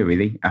key player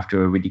really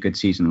after a really good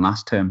season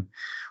last term.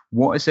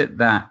 What is it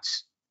that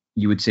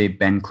you would say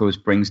Ben Close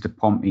brings to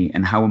Pompey,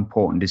 and how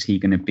important is he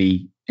going to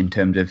be in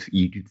terms of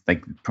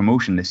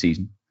promotion this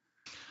season?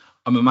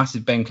 I'm a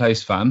massive Ben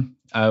Close fan.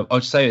 I'll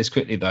just say this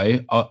quickly though.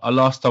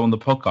 Last time on the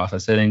podcast, I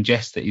said in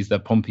jest that he's the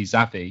Pompey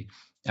Xavi,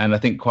 and I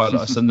think quite a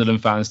lot of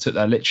Sunderland fans took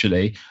that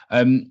literally.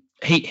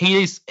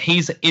 He's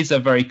a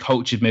very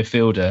cultured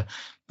midfielder.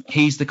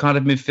 He's the kind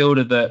of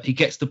midfielder that he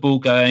gets the ball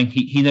going.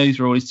 He knows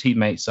where all his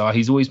teammates are.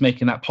 He's always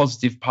making that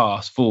positive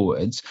pass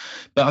forwards.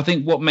 But I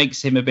think what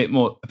makes him a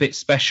bit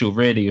special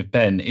really of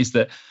Ben is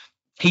that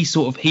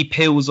he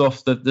peels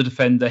off the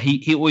defender.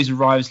 He always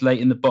arrives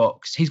late in the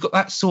box. He's got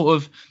that sort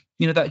of,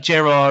 that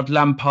Gerrard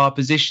Lampard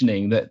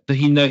positioning that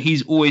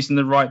he's always in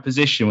the right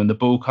position when the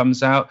ball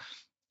comes out.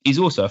 He's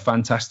also a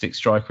fantastic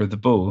striker of the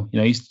ball.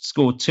 He's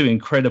scored 2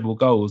 incredible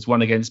goals,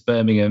 one against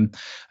Birmingham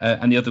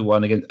and the other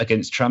one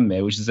against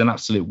Tranmere, which is an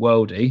absolute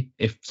worldie.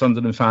 If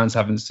Sunderland fans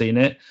haven't seen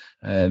it,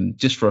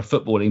 just for a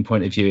footballing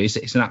point of view,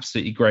 it's an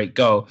absolutely great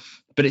goal.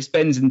 But it's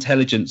Ben's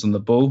intelligence on the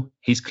ball.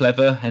 He's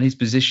clever and his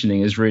positioning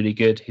is really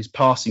good. His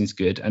passing's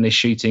good and his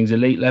shooting's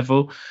elite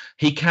level.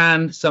 He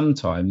can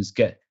sometimes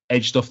get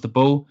edged off the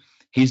ball.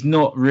 He's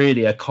not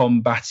really a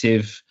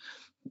combative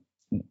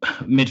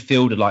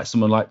midfielder like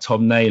someone like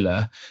Tom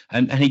Naylor,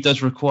 and he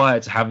does require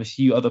to have a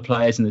few other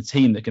players in the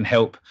team that can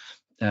help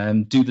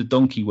do the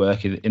donkey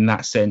work in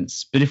that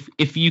sense. But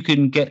if you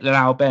can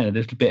allow Ben a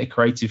little bit of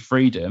creative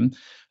freedom,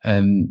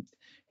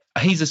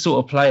 he's the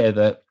sort of player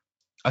that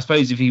I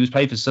suppose if he was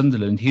playing for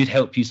Sunderland, he'd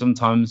help you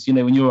sometimes,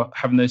 when you're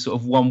having those sort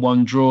of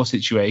 1-1 draw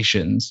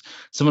situations.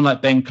 Someone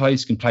like Ben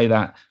Close can play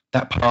that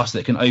pass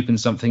that can open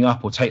something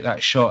up or take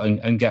that shot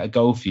and get a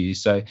goal for you.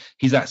 So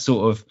he's that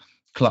sort of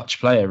clutch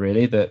player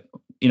really that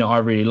I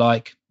really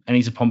like, and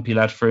he's a Pompey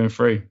lad through and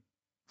through.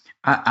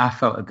 I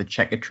felt that the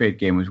Checkatrade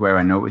game was where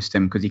I noticed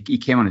him because he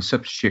came on as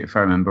substitute, if I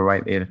remember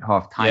rightly, at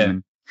half time. Yeah.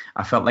 And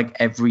I felt like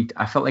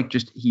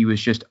he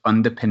was just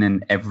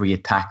underpinning every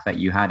attack that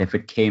you had. If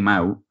it came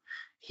out,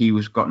 he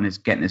was getting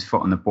his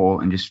foot on the ball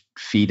and just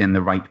feeding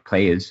the right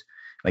players,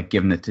 like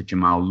giving it to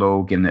Jamal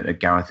Lowe, giving it to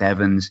Gareth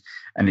Evans,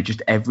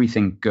 and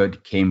everything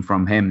good came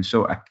from him.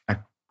 So I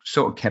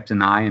sort of kept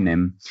an eye on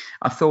him.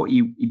 I thought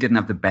he didn't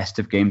have the best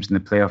of games in the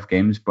playoff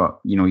games, but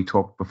he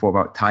talked before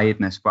about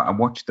tiredness. But I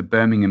watched the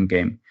Birmingham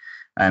game,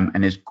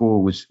 and his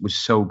goal was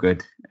so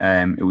good.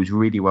 It was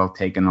really well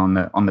taken on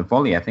the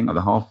volley, I think, or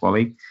the half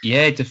volley.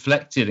 Yeah,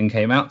 deflected and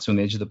came out to on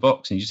the edge of the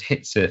box, and he just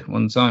hits it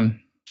one time.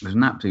 It was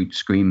an absolute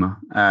screamer.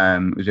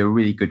 It was a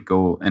really good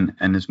goal, and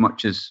as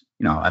much as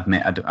I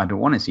admit I don't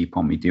want to see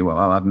Pompey do well,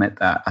 I'll admit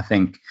that I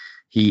think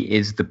he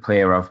is the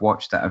player I've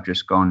watched that I've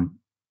just gone,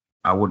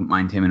 I wouldn't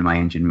mind him in my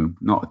engine room,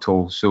 not at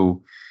all.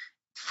 So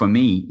for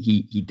me,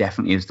 he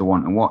definitely is the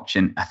one to watch.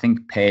 And I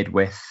think paired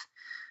with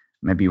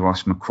maybe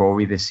Ross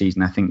McCrory this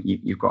season, I think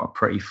you've got a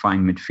pretty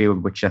fine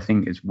midfield, which I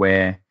think is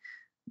where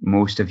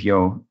most of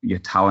your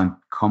talent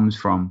comes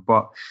from.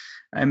 But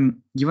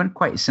you're in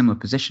quite a similar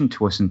position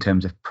to us in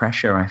terms of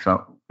pressure, I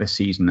felt, this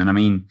season. And I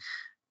mean,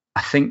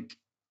 I think,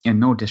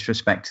 no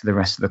disrespect to the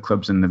rest of the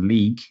clubs in the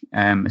league,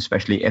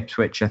 especially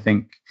Ipswich, I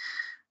think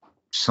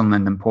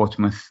Sunderland and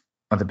Portsmouth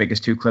are the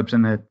biggest 2 clubs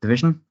in the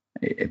division,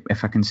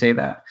 if I can say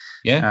that.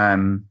 Yeah.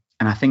 And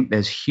I think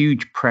there's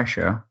huge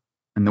pressure,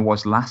 and there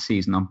was last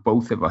season, on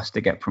both of us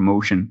to get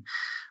promotion.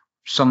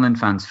 Sunderland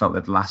fans felt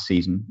that last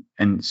season,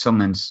 and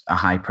Sunderland's a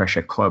high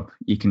pressure club.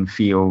 You can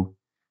feel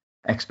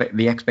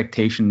the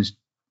expectations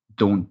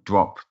don't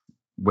drop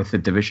with the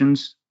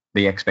divisions.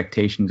 The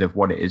expectations of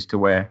what it is to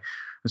wear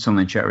the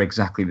Sunderland shirt are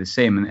exactly the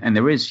same. And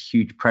there is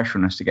huge pressure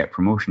on us to get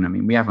promotion. I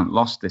mean, we haven't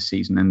lost this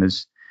season, and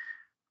there's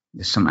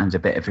sometimes a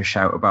bit of a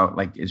shout about,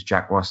 like, is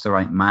Jack Ross the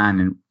right man,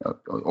 and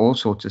all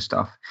sorts of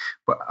stuff.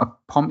 But are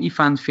Pompey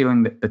fans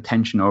feeling the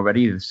tension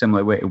already, the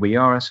similar way we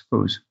are, I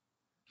suppose?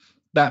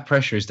 That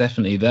pressure is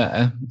definitely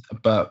there,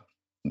 but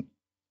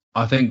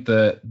I think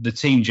the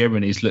team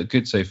generally has looked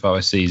good so far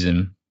this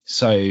season.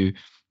 So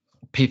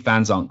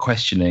fans aren't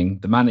questioning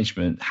the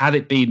management. Had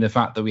it been the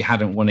fact that we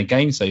hadn't won a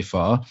game so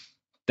far,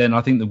 then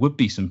I think there would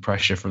be some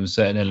pressure from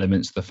certain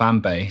elements of the fan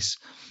base.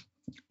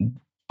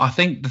 I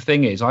think the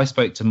thing is, I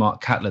spoke to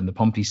Mark Catlin, the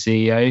Pompey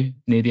CEO,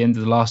 near the end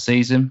of the last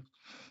season,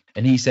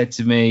 and he said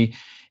to me,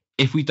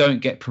 if we don't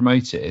get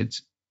promoted,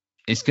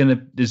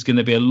 there's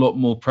gonna be a lot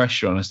more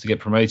pressure on us to get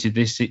promoted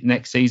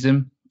next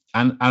season.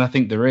 And I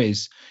think there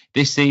is.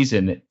 This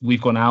season,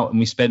 we've gone out and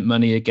we spent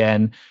money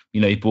again.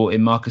 You bought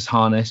in Marcus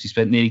Harness. We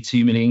spent nearly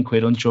 £2 million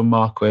on John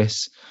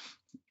Marquis.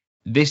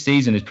 This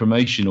season is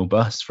promotion or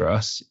bust for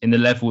us in the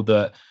level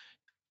that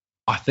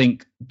I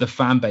think the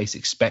fan base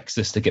expects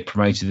us to get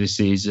promoted this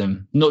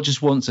season. Not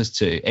just wants us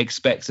to,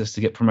 expects us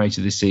to get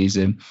promoted this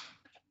season.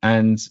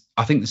 And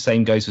I think the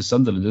same goes for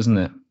Sunderland, doesn't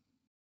it?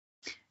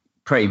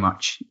 Pretty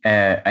much.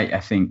 I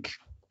think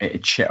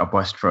it's shit or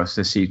bust for us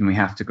this season. We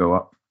have to go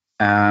up.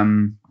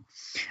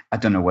 I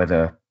don't know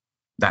whether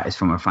that is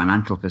from a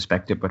financial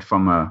perspective, but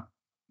from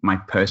my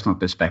personal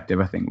perspective,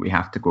 I think we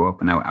have to go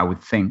up. And I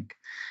would think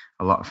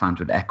a lot of fans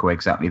would echo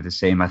exactly the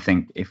same. I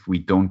think if we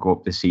don't go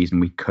up this season,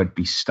 we could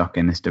be stuck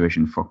in this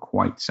division for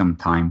quite some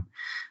time.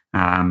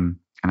 And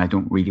I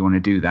don't really want to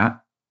do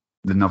that.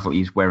 The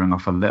novelty is wearing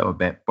off a little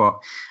bit, but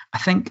I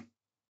think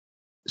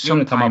you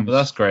want to come up with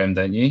us, Graham,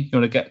 don't you? You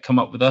want to come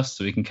up with us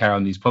so we can carry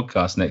on these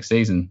podcasts next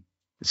season.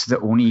 It's the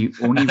only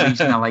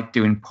reason I like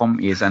doing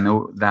Pompey is I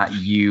know that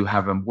you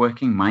have a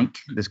working mic.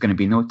 There's going to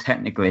be no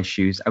technical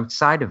issues.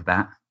 Outside of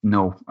that,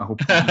 no. I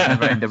hope you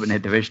never end up in a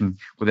division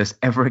with us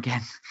ever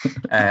again.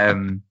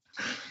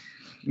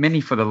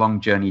 Mainly for the long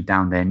journey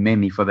down there, and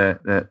mainly for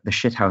the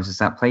shit houses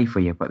that play for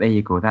you. But there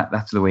you go.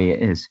 That's the way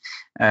it is.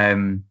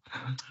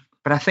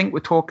 But I think we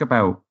talk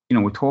about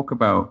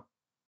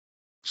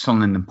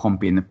Sunderland and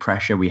Pompey and the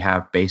pressure we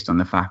have based on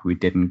the fact we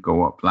didn't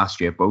go up last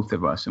year, both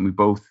of us, and we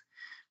both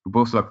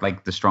looked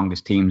like the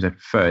strongest teams at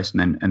first,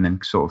 and then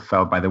sort of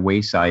fell by the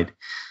wayside.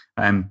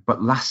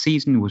 But last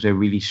season was a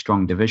really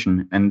strong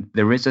division, and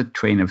there is a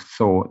train of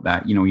thought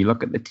that you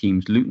look at the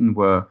teams. Luton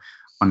were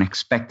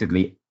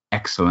unexpectedly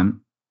excellent.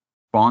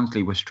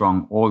 Barnsley was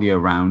strong all year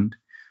round.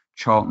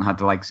 Charlton had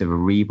the likes of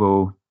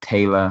Aribo,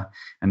 Taylor,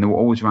 and they were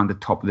always around the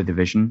top of the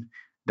division.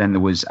 Then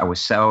there was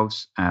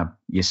ourselves,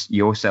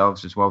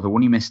 yourselves as well. They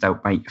only missed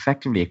out by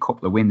effectively a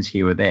couple of wins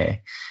here or there.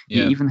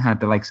 Yeah. You even had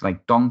the likes of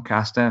like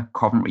Doncaster,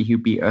 Coventry who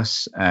beat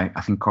us. I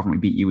think Coventry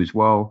beat you as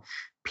well.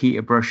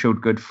 Peterborough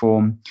showed good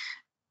form.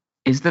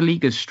 Is the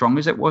league as strong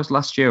as it was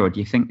last year, or do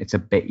you think it's a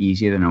bit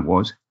easier than it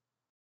was?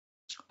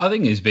 I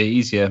think it's a bit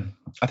easier.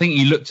 I think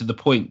you looked at the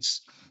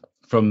points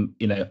from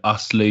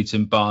us,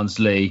 Luton,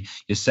 Barnsley,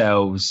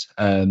 yourselves,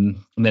 and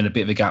then a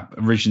bit of a gap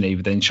originally,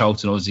 but then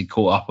Charlton obviously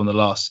caught up in the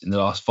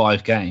last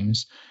 5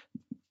 games.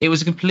 It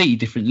was a completely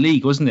different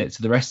league, wasn't it,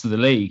 to the rest of the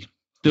league?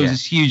 There was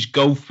this huge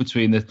gulf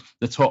between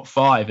the top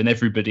 5 and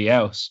everybody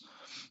else.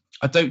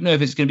 I don't know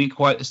if it's going to be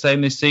quite the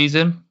same this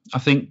season. I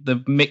think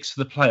the mix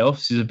for the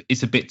playoffs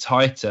is a bit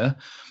tighter.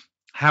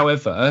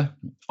 However,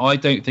 I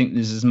don't think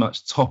there's as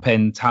much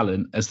top-end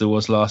talent as there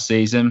was last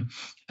season.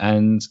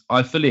 And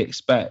I fully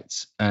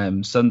expect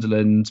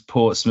Sunderland,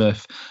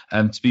 Portsmouth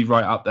to be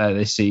right up there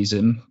this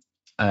season.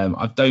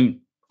 Obviously,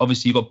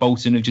 you've got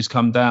Bolton who've just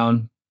come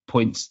down,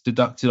 points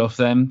deducted off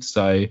them.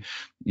 So,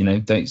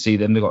 don't see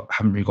them.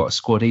 Haven't really got a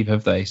squad either,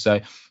 have they?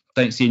 So,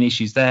 don't see any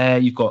issues there.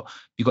 You've got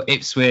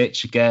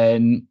Ipswich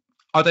again.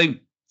 I don't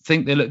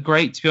think they look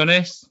great, to be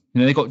honest.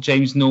 They got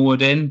James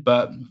Norwood in,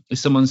 but if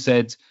someone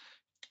said,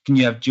 do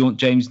you want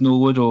James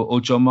Norwood or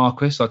John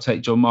Marquis? I'll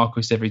take John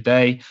Marquis every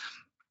day.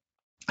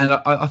 And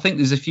I think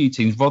there's a few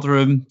teams.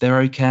 Rotherham,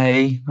 they're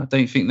okay. I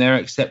don't think they're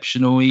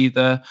exceptional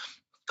either.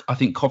 I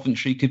think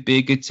Coventry could be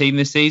a good team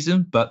this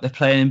season, but they're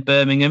playing in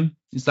Birmingham.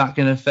 Is that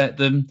going to affect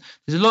them?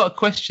 There's a lot of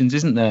questions,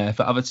 isn't there,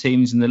 for other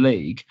teams in the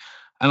league?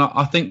 And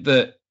I think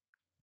that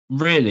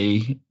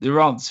really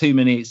there aren't too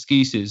many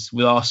excuses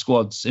with our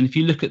squads. And if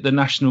you look at the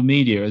national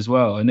media as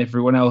well and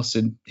everyone else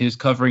who's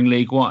covering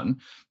League One,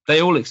 they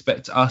all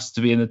expect us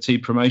to be in the 2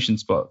 promotion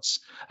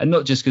spots, and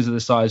not just because of the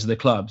size of the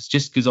clubs,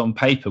 just because on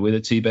paper we're the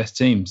 2 best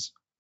teams.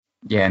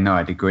 Yeah, no,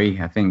 I'd agree.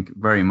 I think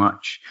very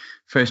much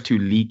first 2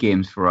 league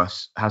games for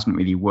us hasn't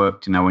really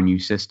worked in our new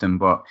system,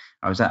 but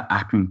I was at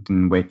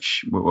Accrington,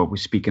 which we're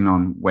speaking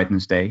on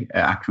Wednesday.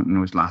 Accrington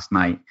was last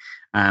night,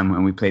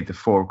 and we played the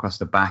 4 across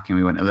the back, and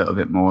we went a little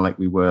bit more like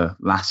we were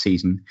last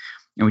season,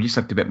 and we just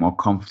looked a bit more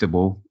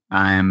comfortable.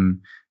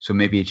 So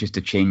maybe it's just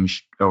a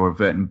change or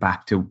reverting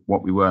back to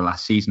what we were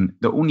last season.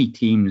 The only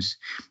teams,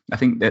 I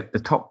think that the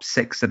top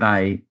 6 that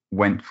I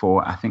went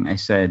for, I think I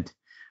said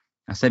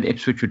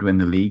Ipswich would win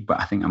the league,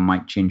 but I think I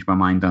might change my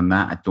mind on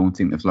that. I don't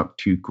think they've looked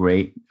too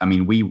great. I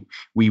mean,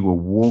 we were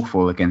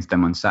woeful against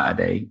them on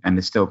Saturday, and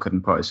they still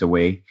couldn't put us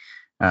away.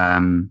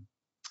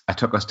 I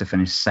took us to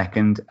finish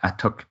 2nd. I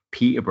took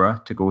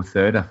Peterborough to go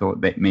 3rd. I thought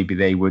that maybe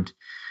they would.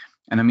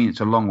 And I mean, it's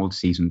a long old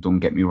season, don't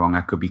get me wrong.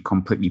 I could be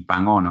completely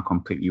bang on or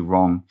completely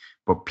wrong,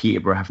 but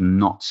Peterborough have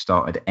not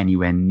started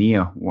anywhere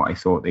near what I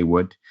thought they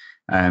would.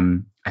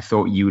 I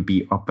thought you would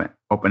be up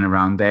and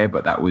around there,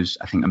 but that was,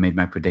 I think I made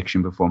my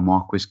prediction before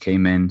Marquis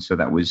came in. So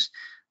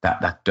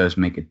that does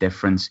make a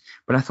difference.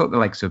 But I thought the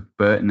likes of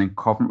Burton and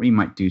Coventry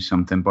might do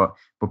something, but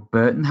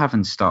Burton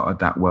haven't started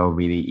that well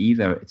really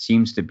either. It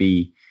seems to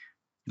be,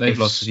 they've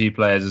lost a few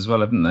players as well,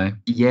 haven't they?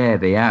 Yeah,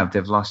 they have.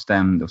 They've lost their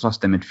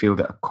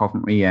midfielder at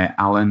Coventry.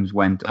 Allen's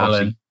went.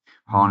 Obviously,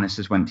 Harness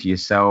has went to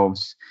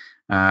yourselves.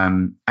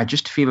 I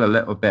just feel a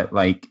little bit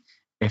like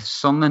if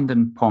Sunderland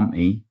and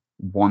Pompey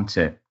want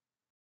it,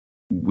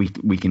 we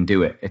can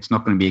do it. It's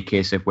not going to be a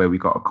case of where we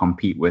got to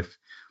compete with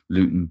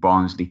Luton,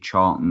 Barnsley,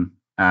 Charlton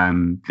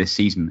this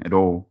season at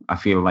all. I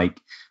feel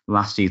like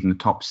last season the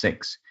top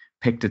six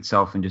picked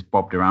itself and just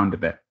bobbed around a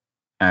bit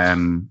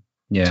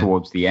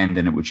towards the end,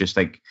 and it was just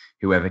like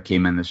whoever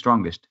came in the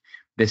strongest.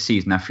 This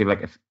season, I feel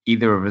like if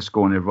either of us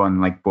go on a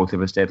run like both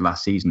of us did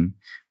last season,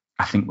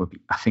 I think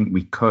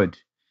we could.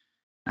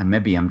 And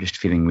maybe I'm just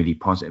feeling really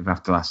positive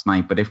after last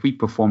night. But if we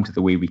perform to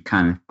the way we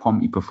can, if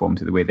Pompey perform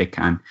to the way they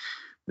can,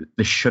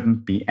 there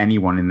shouldn't be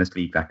anyone in this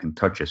league that can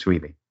touch us,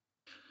 really.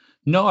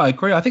 No, I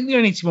agree. I think the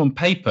only team on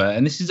paper,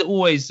 and this is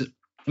always,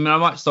 I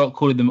might start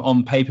calling them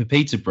on paper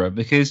Peterborough,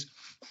 because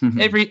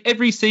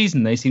every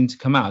season they seem to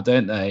come out,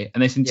 don't they?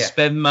 And they seem to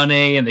spend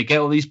money and they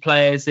get all these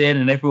players in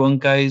and everyone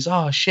goes,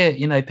 oh shit,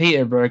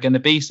 Peterborough are going to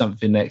be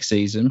something next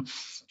season.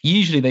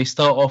 Usually they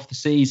start off the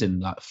season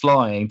like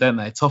flying, don't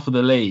they? Top of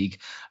the league.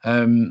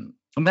 And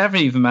they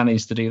haven't even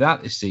managed to do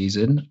that this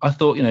season. I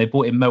thought,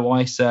 brought in Mo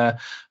Isa,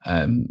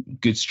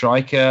 good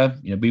striker.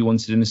 We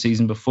wanted him the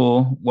season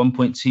before,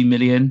 1.2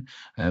 million.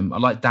 I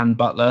like Dan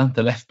Butler,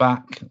 the left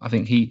back. I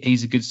think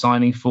he's a good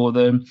signing for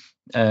them.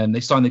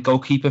 They signed the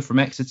goalkeeper from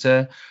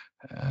Exeter.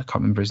 I can't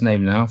remember his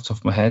name now off the top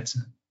of my head,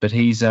 but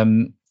he's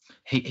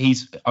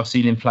I've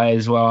seen him play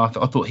as well. I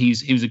thought he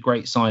was a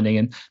great signing,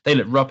 and they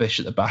looked rubbish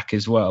at the back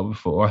as well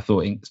before. I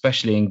thought,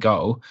 especially in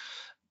goal.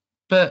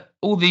 But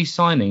all these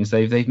signings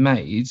they've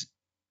made,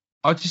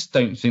 I just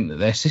don't think that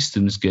their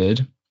system's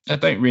good. I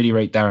don't really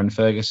rate Darren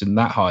Ferguson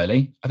that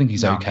highly. I think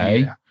he's okay.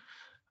 Yeah.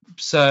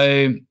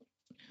 So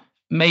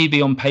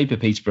maybe on paper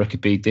Peterborough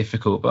could be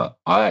difficult, but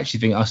I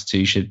actually think us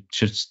two should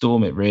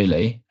storm it,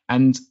 really.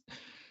 And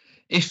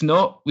if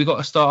not, we've got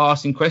to start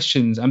asking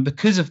questions. And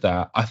because of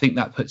that, I think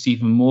that puts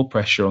even more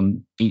pressure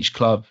on each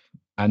club,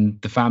 and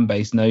the fan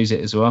base knows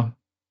it as well.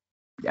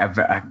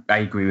 Yeah, I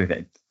agree with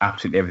it.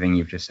 Absolutely everything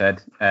you've just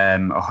said.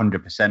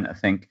 100%. I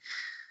think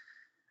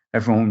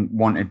everyone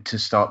wanted to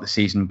start the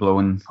season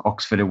blowing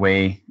Oxford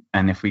away,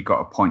 and if we got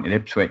a point at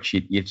Ipswich,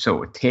 you'd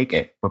sort of take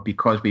it. But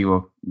because we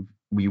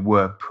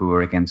were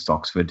poor against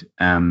Oxford,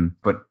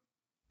 but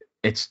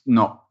it's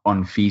not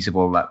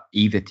unfeasible that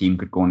either team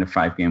could go on a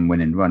 5-game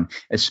winning run,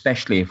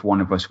 especially if one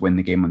of us win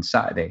the game on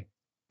Saturday.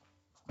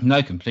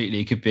 No, completely.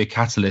 It could be a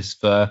catalyst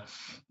for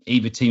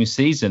either team's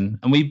season.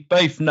 And we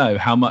both know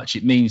how much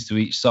it means to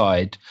each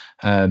side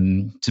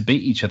to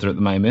beat each other at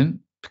the moment,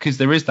 because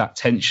there is that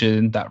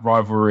tension, that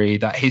rivalry,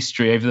 that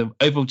history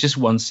over just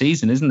one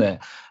season, isn't it?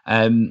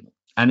 And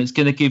it's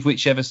going to give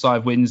whichever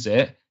side wins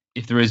it,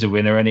 if there is a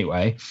winner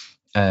anyway,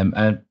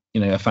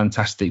 a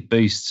fantastic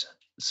boost.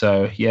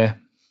 So, yeah.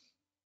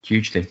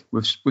 Hugely.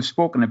 We've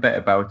spoken a bit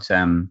about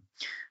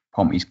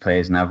Pompey's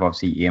players, and I've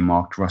obviously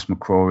earmarked Ross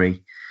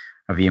McCrory.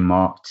 I've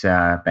earmarked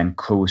Ben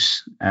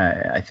Close.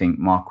 I think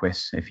Marquis,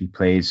 if he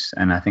plays,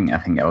 and I think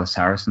Ellis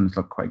Harrison's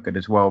looked quite good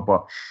as well.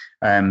 But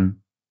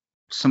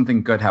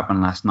something good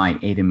happened last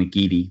night. Aidan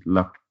McGeady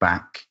looked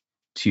back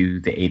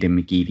to the Aidan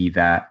McGeady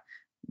that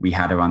we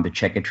had around the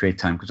Checkatrade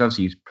time, because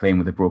obviously he was playing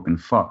with a broken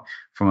foot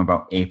from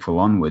about April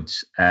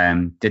onwards.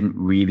 Didn't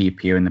really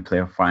appear in the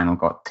playoff final,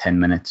 got 10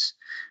 minutes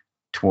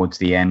towards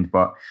the end,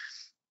 but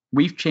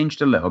we've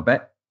changed a little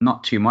bit,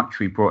 not too much.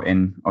 We brought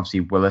in obviously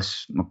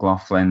Willis,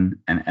 McLaughlin,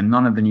 and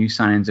none of the new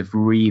signings have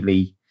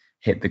really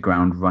hit the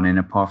ground running,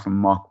 apart from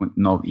Mark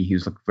McNulty,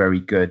 who's looked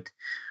very good.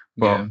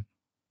 But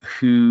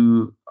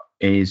who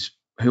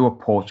are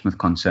Portsmouth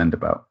concerned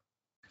about?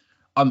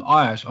 I'm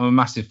a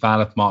massive fan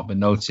of Mark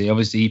McNulty.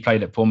 Obviously, he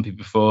played at Pompey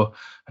before.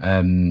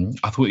 I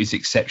thought he was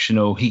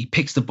exceptional. He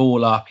picks the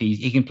ball up.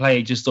 He can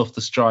play just off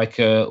the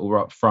striker or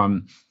up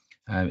front.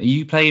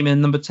 You play him in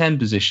number 10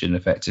 position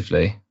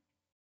effectively?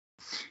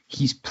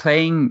 He's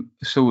played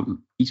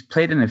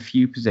in a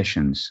few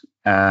positions.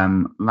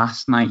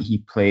 Last night he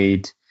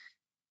played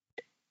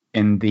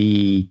in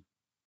the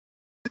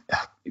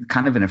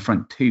kind of in a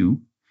front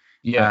two.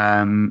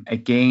 Yeah.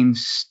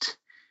 Against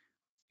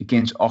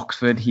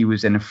Oxford, he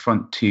was in a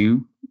front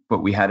two, but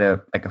we had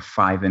a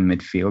 5 in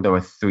midfield, or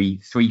a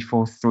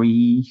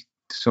 3-4-3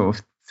 sort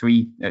of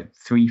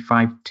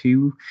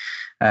 3-5-2.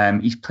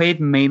 He's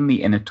played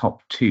mainly in a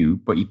top two,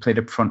 but he played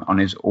up front on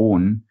his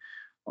own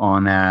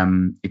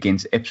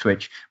against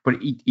Ipswich.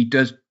 But he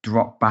does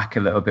drop back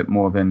a little bit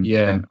more than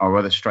our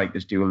other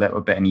strikers do a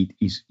little bit, and he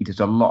does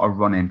a lot of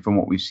running from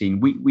what we've seen.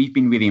 We've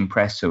been really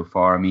impressed so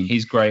far. I mean,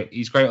 he's great.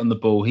 He's great on the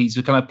ball. He's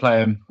the kind of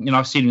player.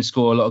 I've seen him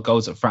score a lot of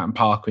goals at Fratton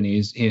Park when he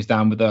was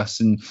down with us,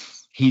 and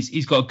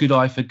he's got a good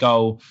eye for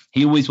goal.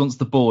 He always wants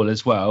the ball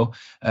as well.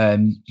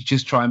 You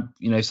just try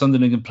and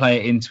Sunderland can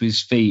play it into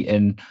his feet,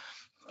 and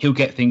he'll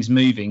get things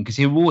moving, because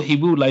he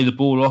will lay the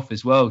ball off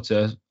as well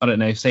to, I don't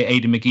know, say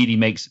Aidan McGeady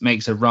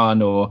makes a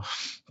run, or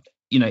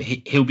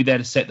he'll be there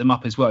to set them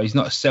up as well. He's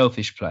not a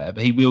selfish player,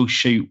 but he will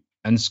shoot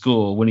and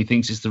score when he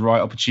thinks it's the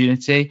right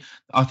opportunity.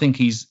 I think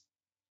he's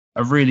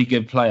a really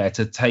good player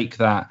to take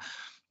that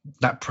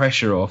that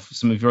pressure off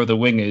some of your other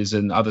wingers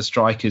and other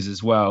strikers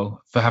as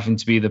well for having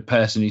to be the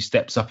person who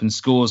steps up and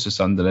scores for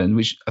Sunderland,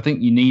 which I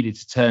think you needed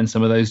to turn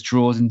some of those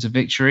draws into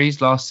victories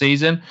last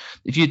season.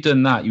 If you'd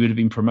done that, you would have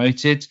been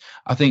promoted.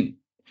 I think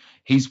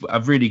he's a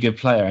really good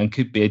player and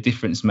could be a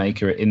difference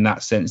maker in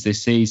that sense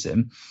this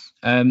season.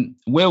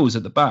 Will's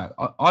at the back.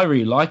 I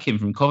really like him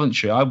from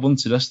Coventry. I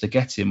wanted us to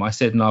get him. I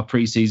said in our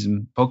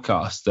pre-season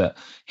podcast that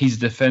he's a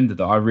defender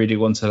that I really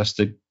wanted us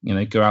to,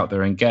 go out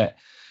there and get.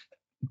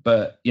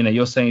 But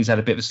you're saying he's had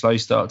a bit of a slow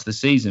start to the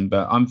season,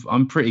 but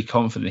I'm pretty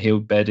confident he'll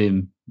bed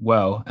in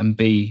well and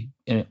be.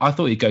 I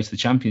thought he'd go to the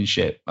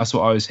Championship. That's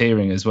what I was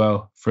hearing as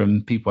well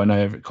from people I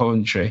know over at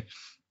Coventry.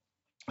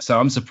 So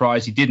I'm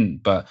surprised he didn't.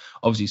 But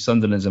obviously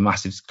Sunderland's a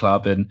massive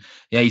club, and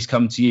he's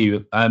come to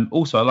you.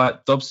 Also, I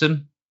like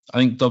Dobson. I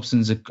think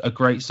Dobson's a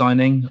great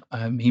signing.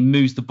 He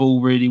moves the ball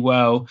really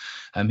well.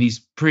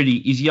 He's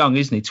young,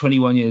 isn't he?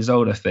 21 years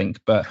old, I think.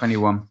 But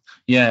 21.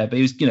 Yeah, but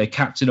he was,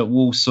 captain at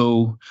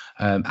Walsall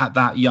at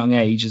that young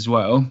age as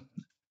well.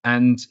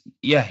 And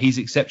yeah, he's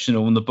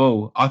exceptional on the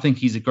ball. I think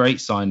he's a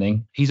great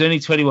signing. He's only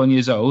 21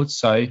 years old,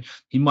 so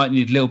he might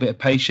need a little bit of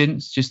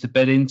patience just to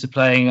bed into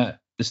playing at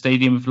the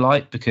Stadium of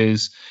Light,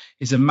 because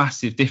it's a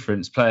massive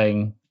difference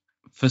playing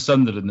for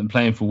Sunderland than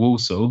playing for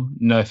Walsall.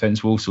 No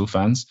offence, Walsall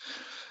fans.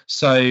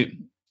 So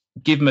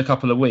give him a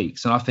couple of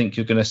weeks, and I think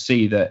you're going to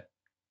see that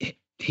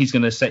he's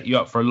going to set you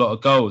up for a lot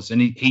of goals,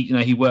 and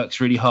he works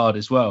really hard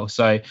as well.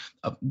 So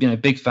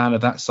big fan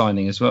of that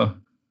signing as well.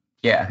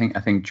 Yeah, I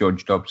think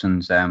George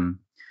Dobson's.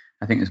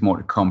 I think there's more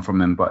to come from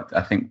him, but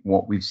I think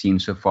what we've seen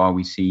so far,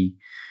 we see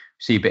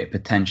a bit of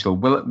potential.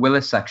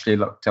 Willis actually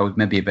looked. I was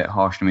maybe a bit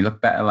harsh on him. He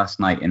looked better last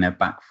night in a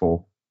back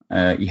four.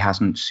 He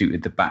hasn't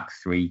suited the back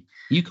three.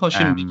 You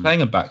shouldn't be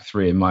playing a back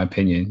three, in my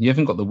opinion. You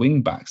haven't got the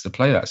wing backs to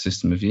play that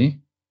system, have you?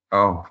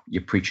 Oh,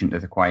 you're preaching to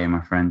the choir,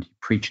 my friend. You're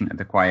preaching to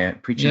the choir,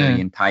 to the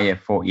entire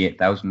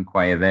 48,000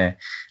 choir there.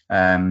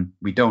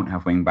 We don't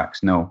have wing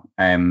backs, no.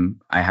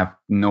 I have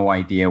no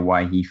idea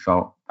why he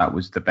felt that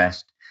was the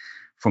best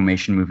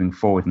formation moving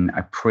forward. And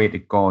I pray to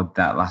God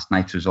that last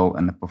night's result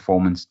and the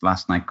performance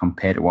last night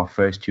compared to our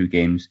first two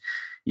games,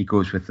 he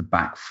goes with the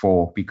back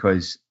four,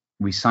 because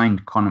we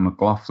signed Conor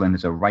McLaughlin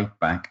as a right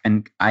back,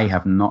 and I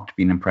have not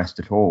been impressed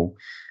at all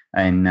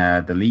in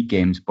the league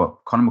games, but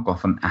Conor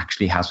McLaughlin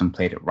actually hasn't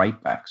played at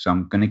right back, so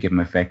I'm going to give him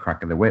a fair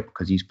crack of the whip,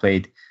 because he's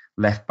played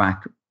left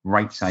back,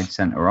 right side,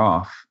 centre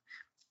half.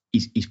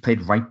 He's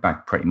played right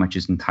back pretty much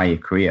his entire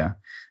career.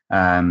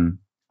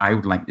 I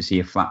would like to see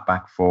a flat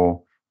back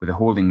four with a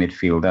holding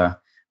midfielder,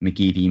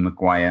 McGeady,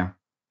 Maguire,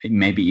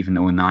 maybe even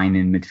 09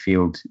 in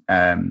midfield,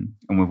 and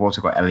we've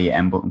also got Elliot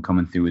Embleton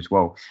coming through as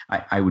well.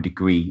 I would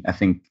agree. I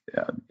think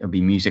it'll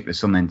be music to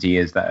Sunderland's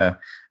ears that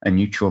a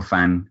neutral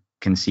fan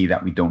can see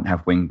that we don't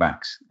have wing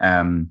backs,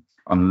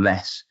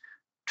 unless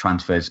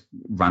transfers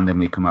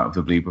randomly come out of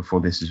the blue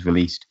before this is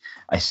released.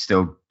 I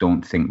still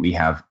don't think we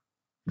have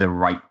the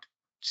right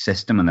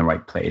system and the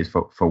right players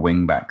for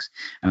wing backs.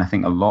 And I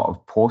think a lot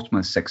of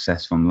Portsmouth's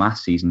success from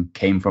last season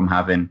came from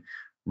having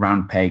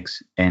round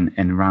pegs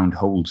and round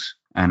holes.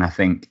 And I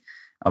think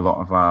a lot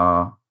of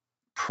our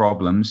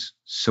problems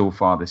so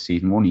far this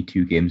season, we're only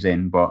 2 games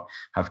in, but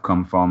have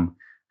come from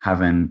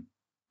having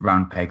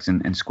round pegs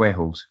and square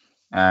holes.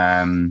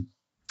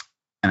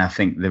 And I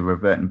think they're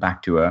reverting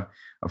back to a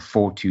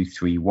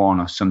 4-2-3-1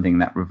 or something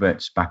that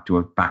reverts back to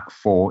a back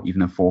four,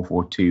 even a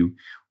 4-4-2,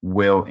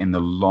 will in the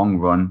long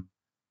run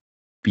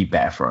be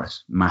better for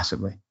us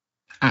massively.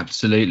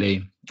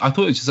 Absolutely. I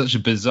thought it was such a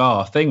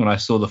bizarre thing when I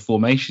saw the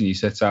formation you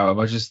set out.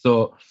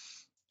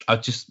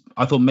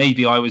 I thought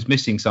maybe I was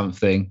missing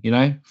something,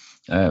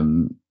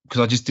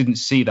 because I just didn't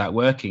see that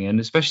working. And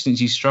especially since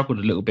you struggled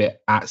a little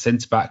bit at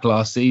centre back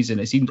last season,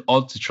 it seemed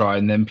odd to try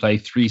and then play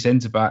 3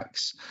 centre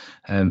backs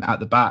at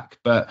the back.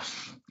 But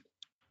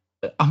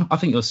I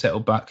think you'll settle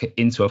back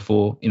into a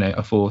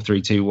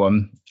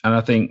 4-3-2-1, and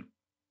I think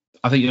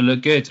you'll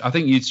look good. I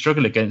think you'd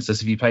struggle against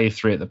us if you play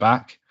 3 at the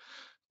back,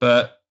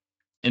 but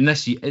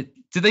unless did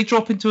they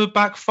drop into a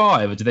back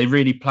 5, or do they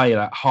really play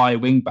like high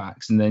wing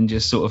backs and then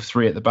just sort of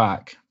 3 at the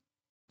back?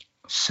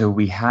 So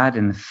we had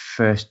in the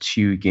first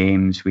 2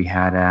 games, we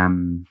had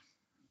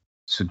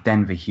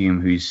Denver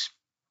Hume, he's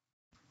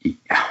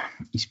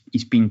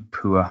been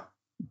poor,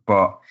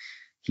 but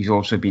he's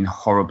also been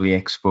horribly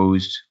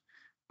exposed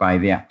by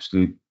the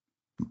absolute.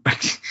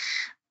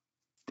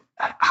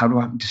 How do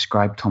I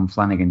describe Tom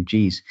Flanagan?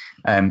 Geez,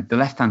 the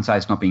left-hand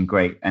side's not been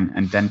great,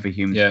 and Denver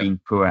Hume's been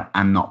poor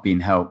and not been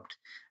helped.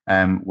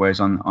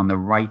 Whereas on the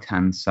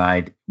right-hand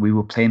side, we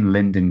were playing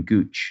Lyndon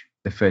Gooch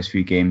the first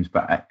few games,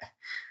 but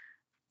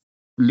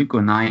Luke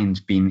O'Nien's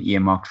been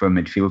earmarked for a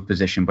midfield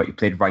position, but he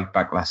played right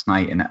back last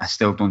night, and I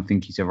still don't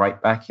think he's a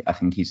right back. I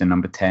think he's a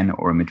number 10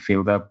 or a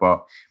midfielder,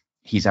 but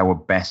he's our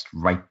best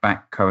right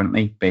back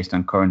currently based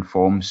on current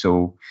form.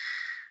 So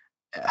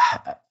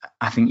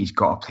I think he's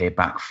got to play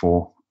back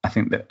 4. I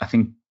think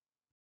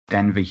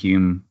Denver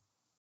Hume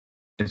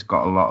has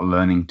got a lot of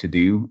learning to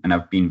do, and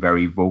I've been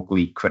very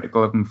vocally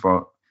critical of him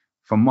for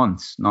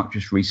months, not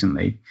just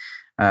recently.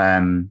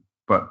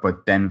 But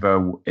but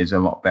Denver is a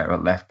lot better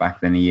at left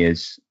back than he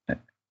is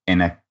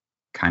in a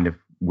kind of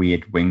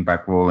weird wing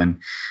back role,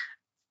 and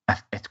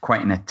it's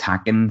quite an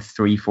attacking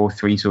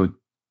 3-4-3. So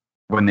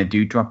when they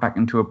do drop back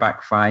into a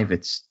back five,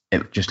 it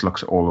just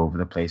looks all over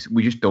the place.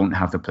 We just don't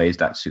have the players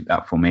that suit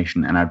that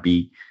formation, and I'd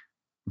be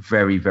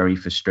very, very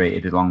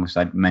frustrated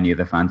alongside many of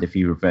the fans if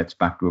he reverts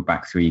back to a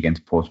back three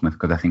against Portsmouth,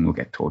 because I think we'll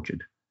get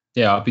tortured.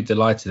 Yeah, I'd be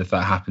delighted if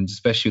that happens,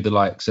 especially with the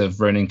likes of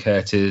Ronan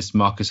Curtis,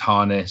 Marcus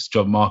Harness,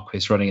 John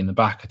Marquis running in the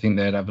back. I think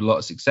they'd have a lot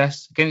of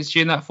success against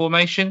you in that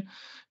formation.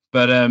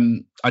 But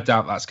I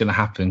doubt that's going to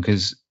happen,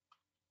 because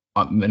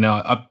I'm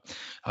not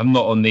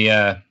on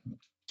the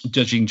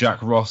judging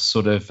Jack Ross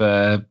sort of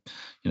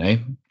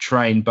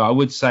train, but I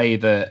would say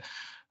that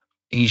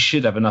he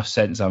should have enough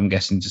sense, I'm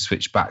guessing, to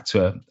switch back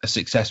to a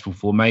successful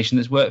formation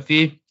that's worked for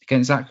you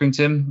against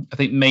Accrington. I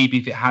think maybe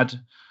if it had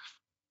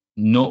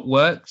not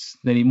worked,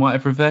 then he might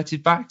have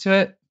reverted back to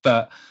it.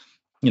 But,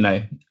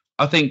 I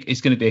think it's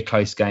going to be a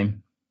close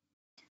game.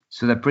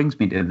 So that brings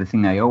me to the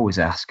thing I always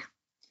ask.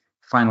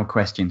 Final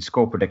question,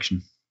 score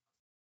prediction.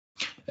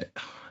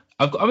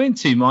 I'm in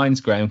two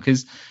minds, Graham,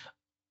 because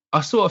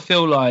I sort of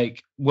feel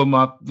like when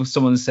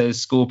someone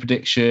says score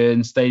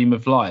prediction, Stadium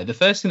of Light, the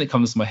first thing that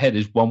comes to my head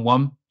is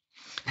 1-1.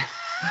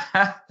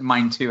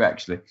 Mine too,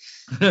 actually.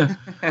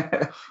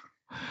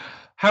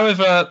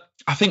 However,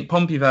 I think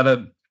Pompey have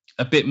had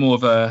a bit more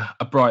of a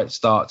bright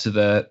start to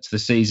the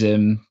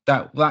season.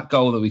 That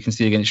goal that we can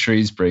see against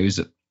Shrewsbury was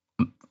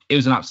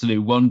an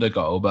absolute wonder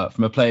goal, but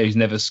from a player who's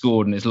never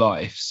scored in his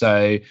life.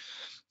 So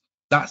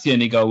that's the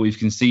only goal we've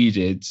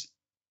conceded.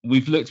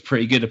 We've looked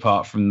pretty good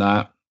apart from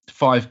that.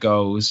 5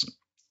 goals.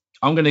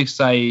 I'm going to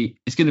say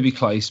it's going to be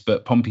close,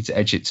 but Pompey to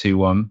edge it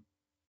 2-1.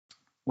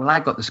 Well, I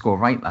got the score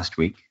right last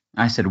week.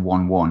 I said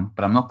 1-1,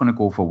 but I'm not going to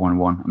go for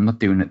 1-1. I'm not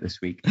doing it this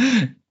week.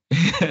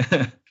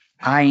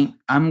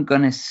 I'm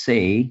going to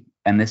say,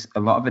 and a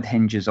lot of it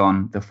hinges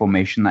on the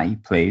formation that he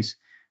plays,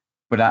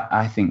 but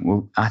I think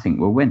we'll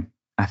win.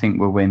 I think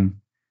we'll win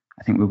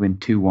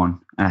 2-1.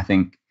 And I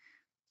think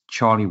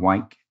Charlie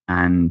Wyke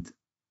and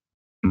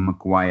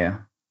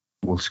Maguire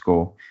will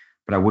score.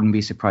 But I wouldn't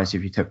be surprised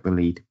if you took the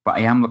lead. But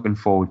I am looking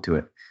forward to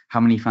it. How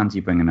many fans are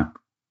you bringing up?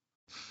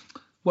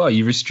 Well,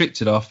 you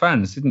restricted our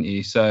fans, didn't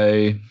you?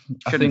 So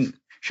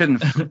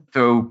shouldn't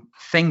throw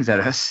things at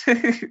us.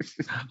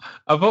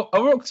 Are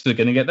Oxford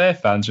going to get their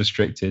fans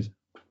restricted?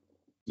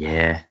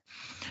 Yeah.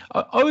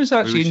 I was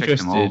actually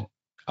interested.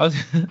 I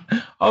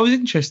was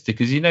interested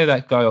because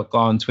that guy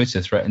on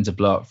Twitter threatened to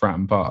blow up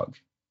Fratton Park.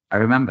 I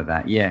remember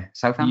that. Yeah,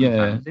 Southampton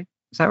fan, is he?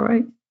 Is that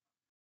right?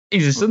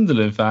 He's a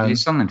Sunderland fan.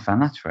 He's a Sunderland fan.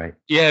 That's right.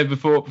 Yeah,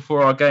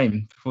 before our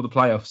game, before the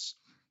playoffs.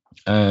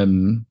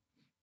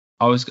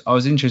 I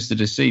was interested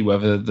to see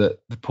whether the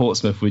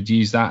Portsmouth would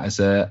use that as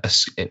a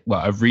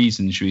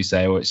reason, should we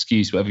say, or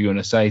excuse, whatever you want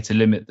to say, to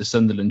limit the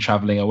Sunderland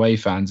travelling away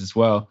fans as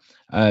well.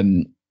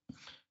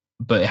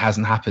 But it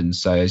hasn't happened,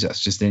 so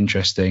that's just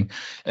interesting.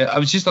 I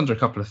was just under a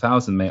couple of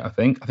thousand, mate. I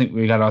think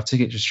we had our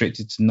tickets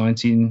restricted to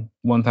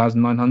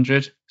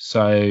 1,900.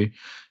 So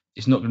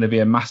it's not going to be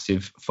a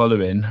massive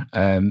following.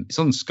 It's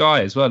on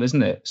Sky as well,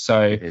 isn't it?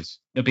 So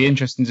it'll be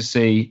interesting to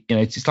see.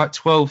 It's like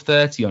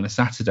 12:30 on a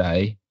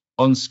Saturday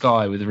on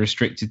Sky with a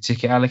restricted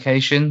ticket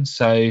allocation.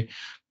 So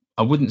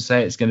I wouldn't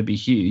say it's going to be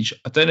huge.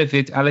 I don't know if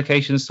the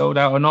allocation is sold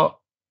out or not.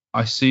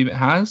 I assume it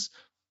has.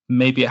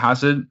 Maybe it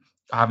hasn't.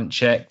 I haven't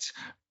checked.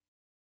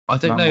 I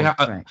don't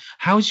know.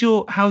 How's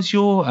your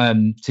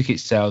ticket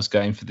sales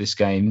going for this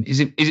game? Is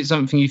it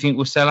something you think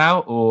will sell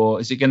out, or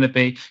is it going to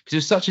be, because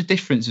there's such a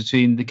difference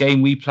between the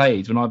game we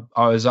played when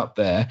I was up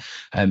there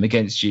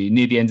against you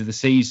near the end of the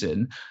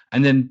season,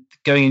 and then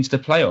going into the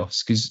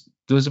playoffs, because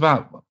there was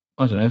about,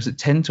 I don't know, was it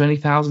 10,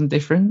 20,000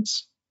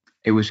 difference?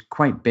 It was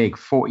quite big,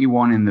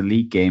 41 in the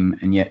league game,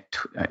 and yet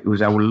it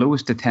was our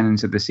lowest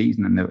attendance of the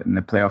season in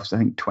the playoffs. I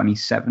think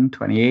 27,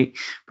 28.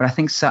 But I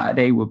think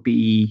Saturday will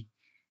be.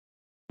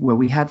 Well,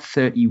 we had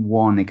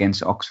 31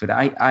 against Oxford.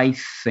 I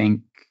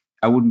think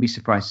I wouldn't be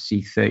surprised to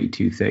see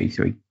 32,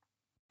 33.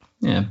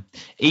 Yeah.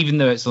 Even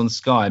though it's on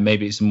Sky,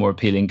 maybe it's a more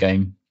appealing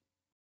game.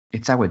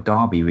 It's our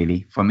derby,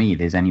 really. For me,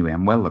 it is anyway.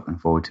 I'm well looking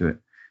forward to it.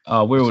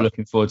 Oh, we're all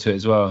looking forward to it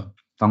as well.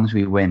 As long as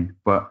we win.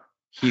 But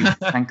Hugh,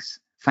 thanks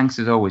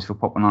as always for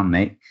popping on,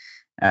 mate.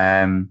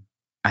 I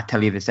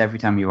tell you this every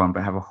time you're on,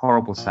 but have a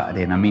horrible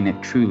Saturday. And I mean it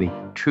truly,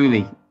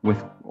 truly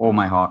with all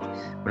my heart.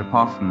 But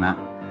apart from that,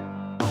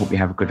 I hope you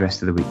have a good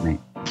rest of the week, mate.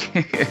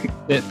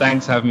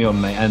 Thanks for having me on,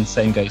 mate, and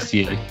same goes to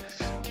you.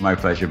 My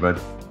pleasure, bud.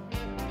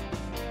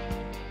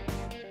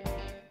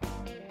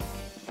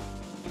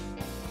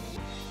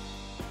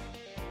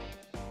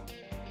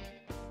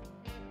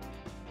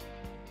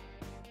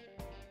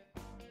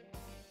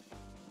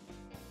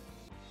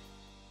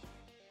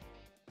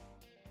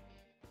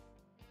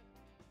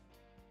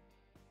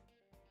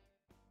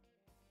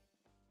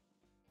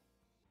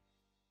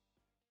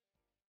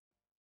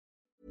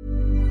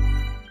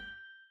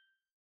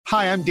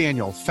 Hi, I'm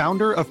Daniel,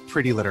 founder of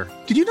Pretty Litter.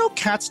 Did you know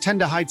cats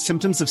tend to hide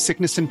symptoms of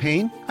sickness and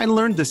pain? I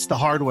learned this the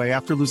hard way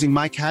after losing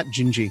my cat,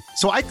 Gingy.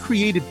 So I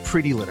created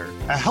Pretty Litter,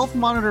 a health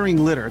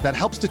monitoring litter that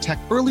helps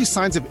detect early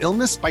signs of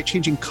illness by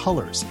changing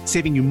colors,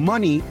 saving you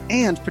money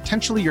and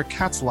potentially your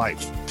cat's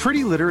life.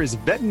 Pretty Litter is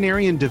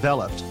veterinarian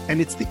developed, and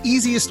it's the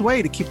easiest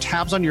way to keep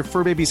tabs on your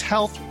fur baby's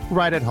health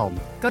right at home.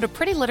 Go to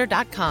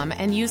prettylitter.com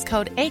and use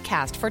code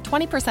ACAST for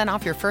 20%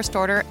 off your first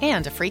order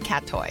and a free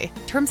cat toy.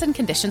 Terms and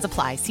conditions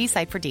apply. See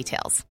site for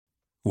details.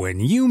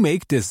 When you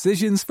make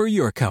decisions for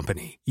your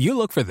company, you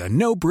look for the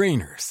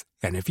no-brainers.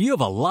 And if you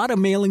have a lot of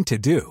mailing to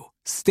do,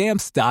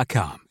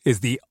 Stamps.com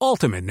is the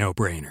ultimate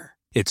no-brainer.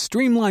 It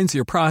streamlines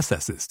your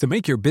processes to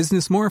make your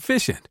business more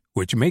efficient,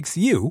 which makes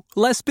you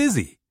less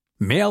busy.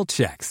 Mail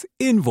checks,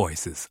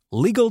 invoices,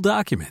 legal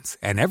documents,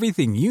 and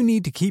everything you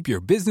need to keep your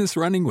business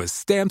running with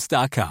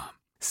Stamps.com.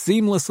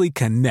 Seamlessly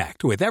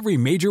connect with every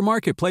major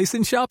marketplace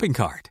and shopping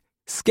cart.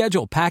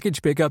 Schedule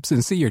package pickups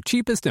and see your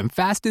cheapest and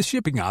fastest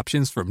shipping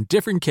options from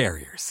different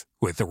carriers,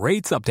 with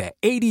rates up to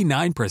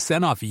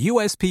 89% off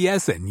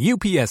USPS and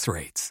UPS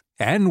rates.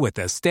 And with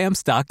the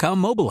Stamps.com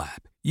mobile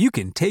app, you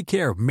can take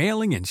care of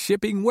mailing and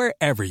shipping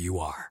wherever you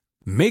are.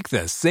 Make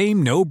the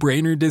same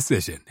no-brainer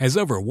decision as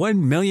over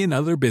 1 million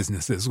other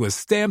businesses with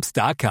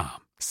Stamps.com.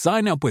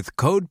 Sign up with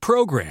code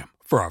PROGRAM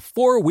for a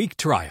 4-week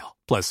trial,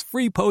 plus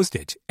free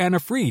postage and a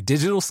free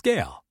digital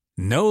scale.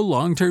 No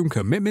long-term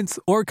commitments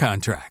or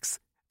contracts.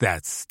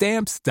 That's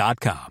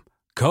Stamps.com.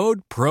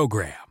 Code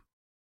PROGRAM.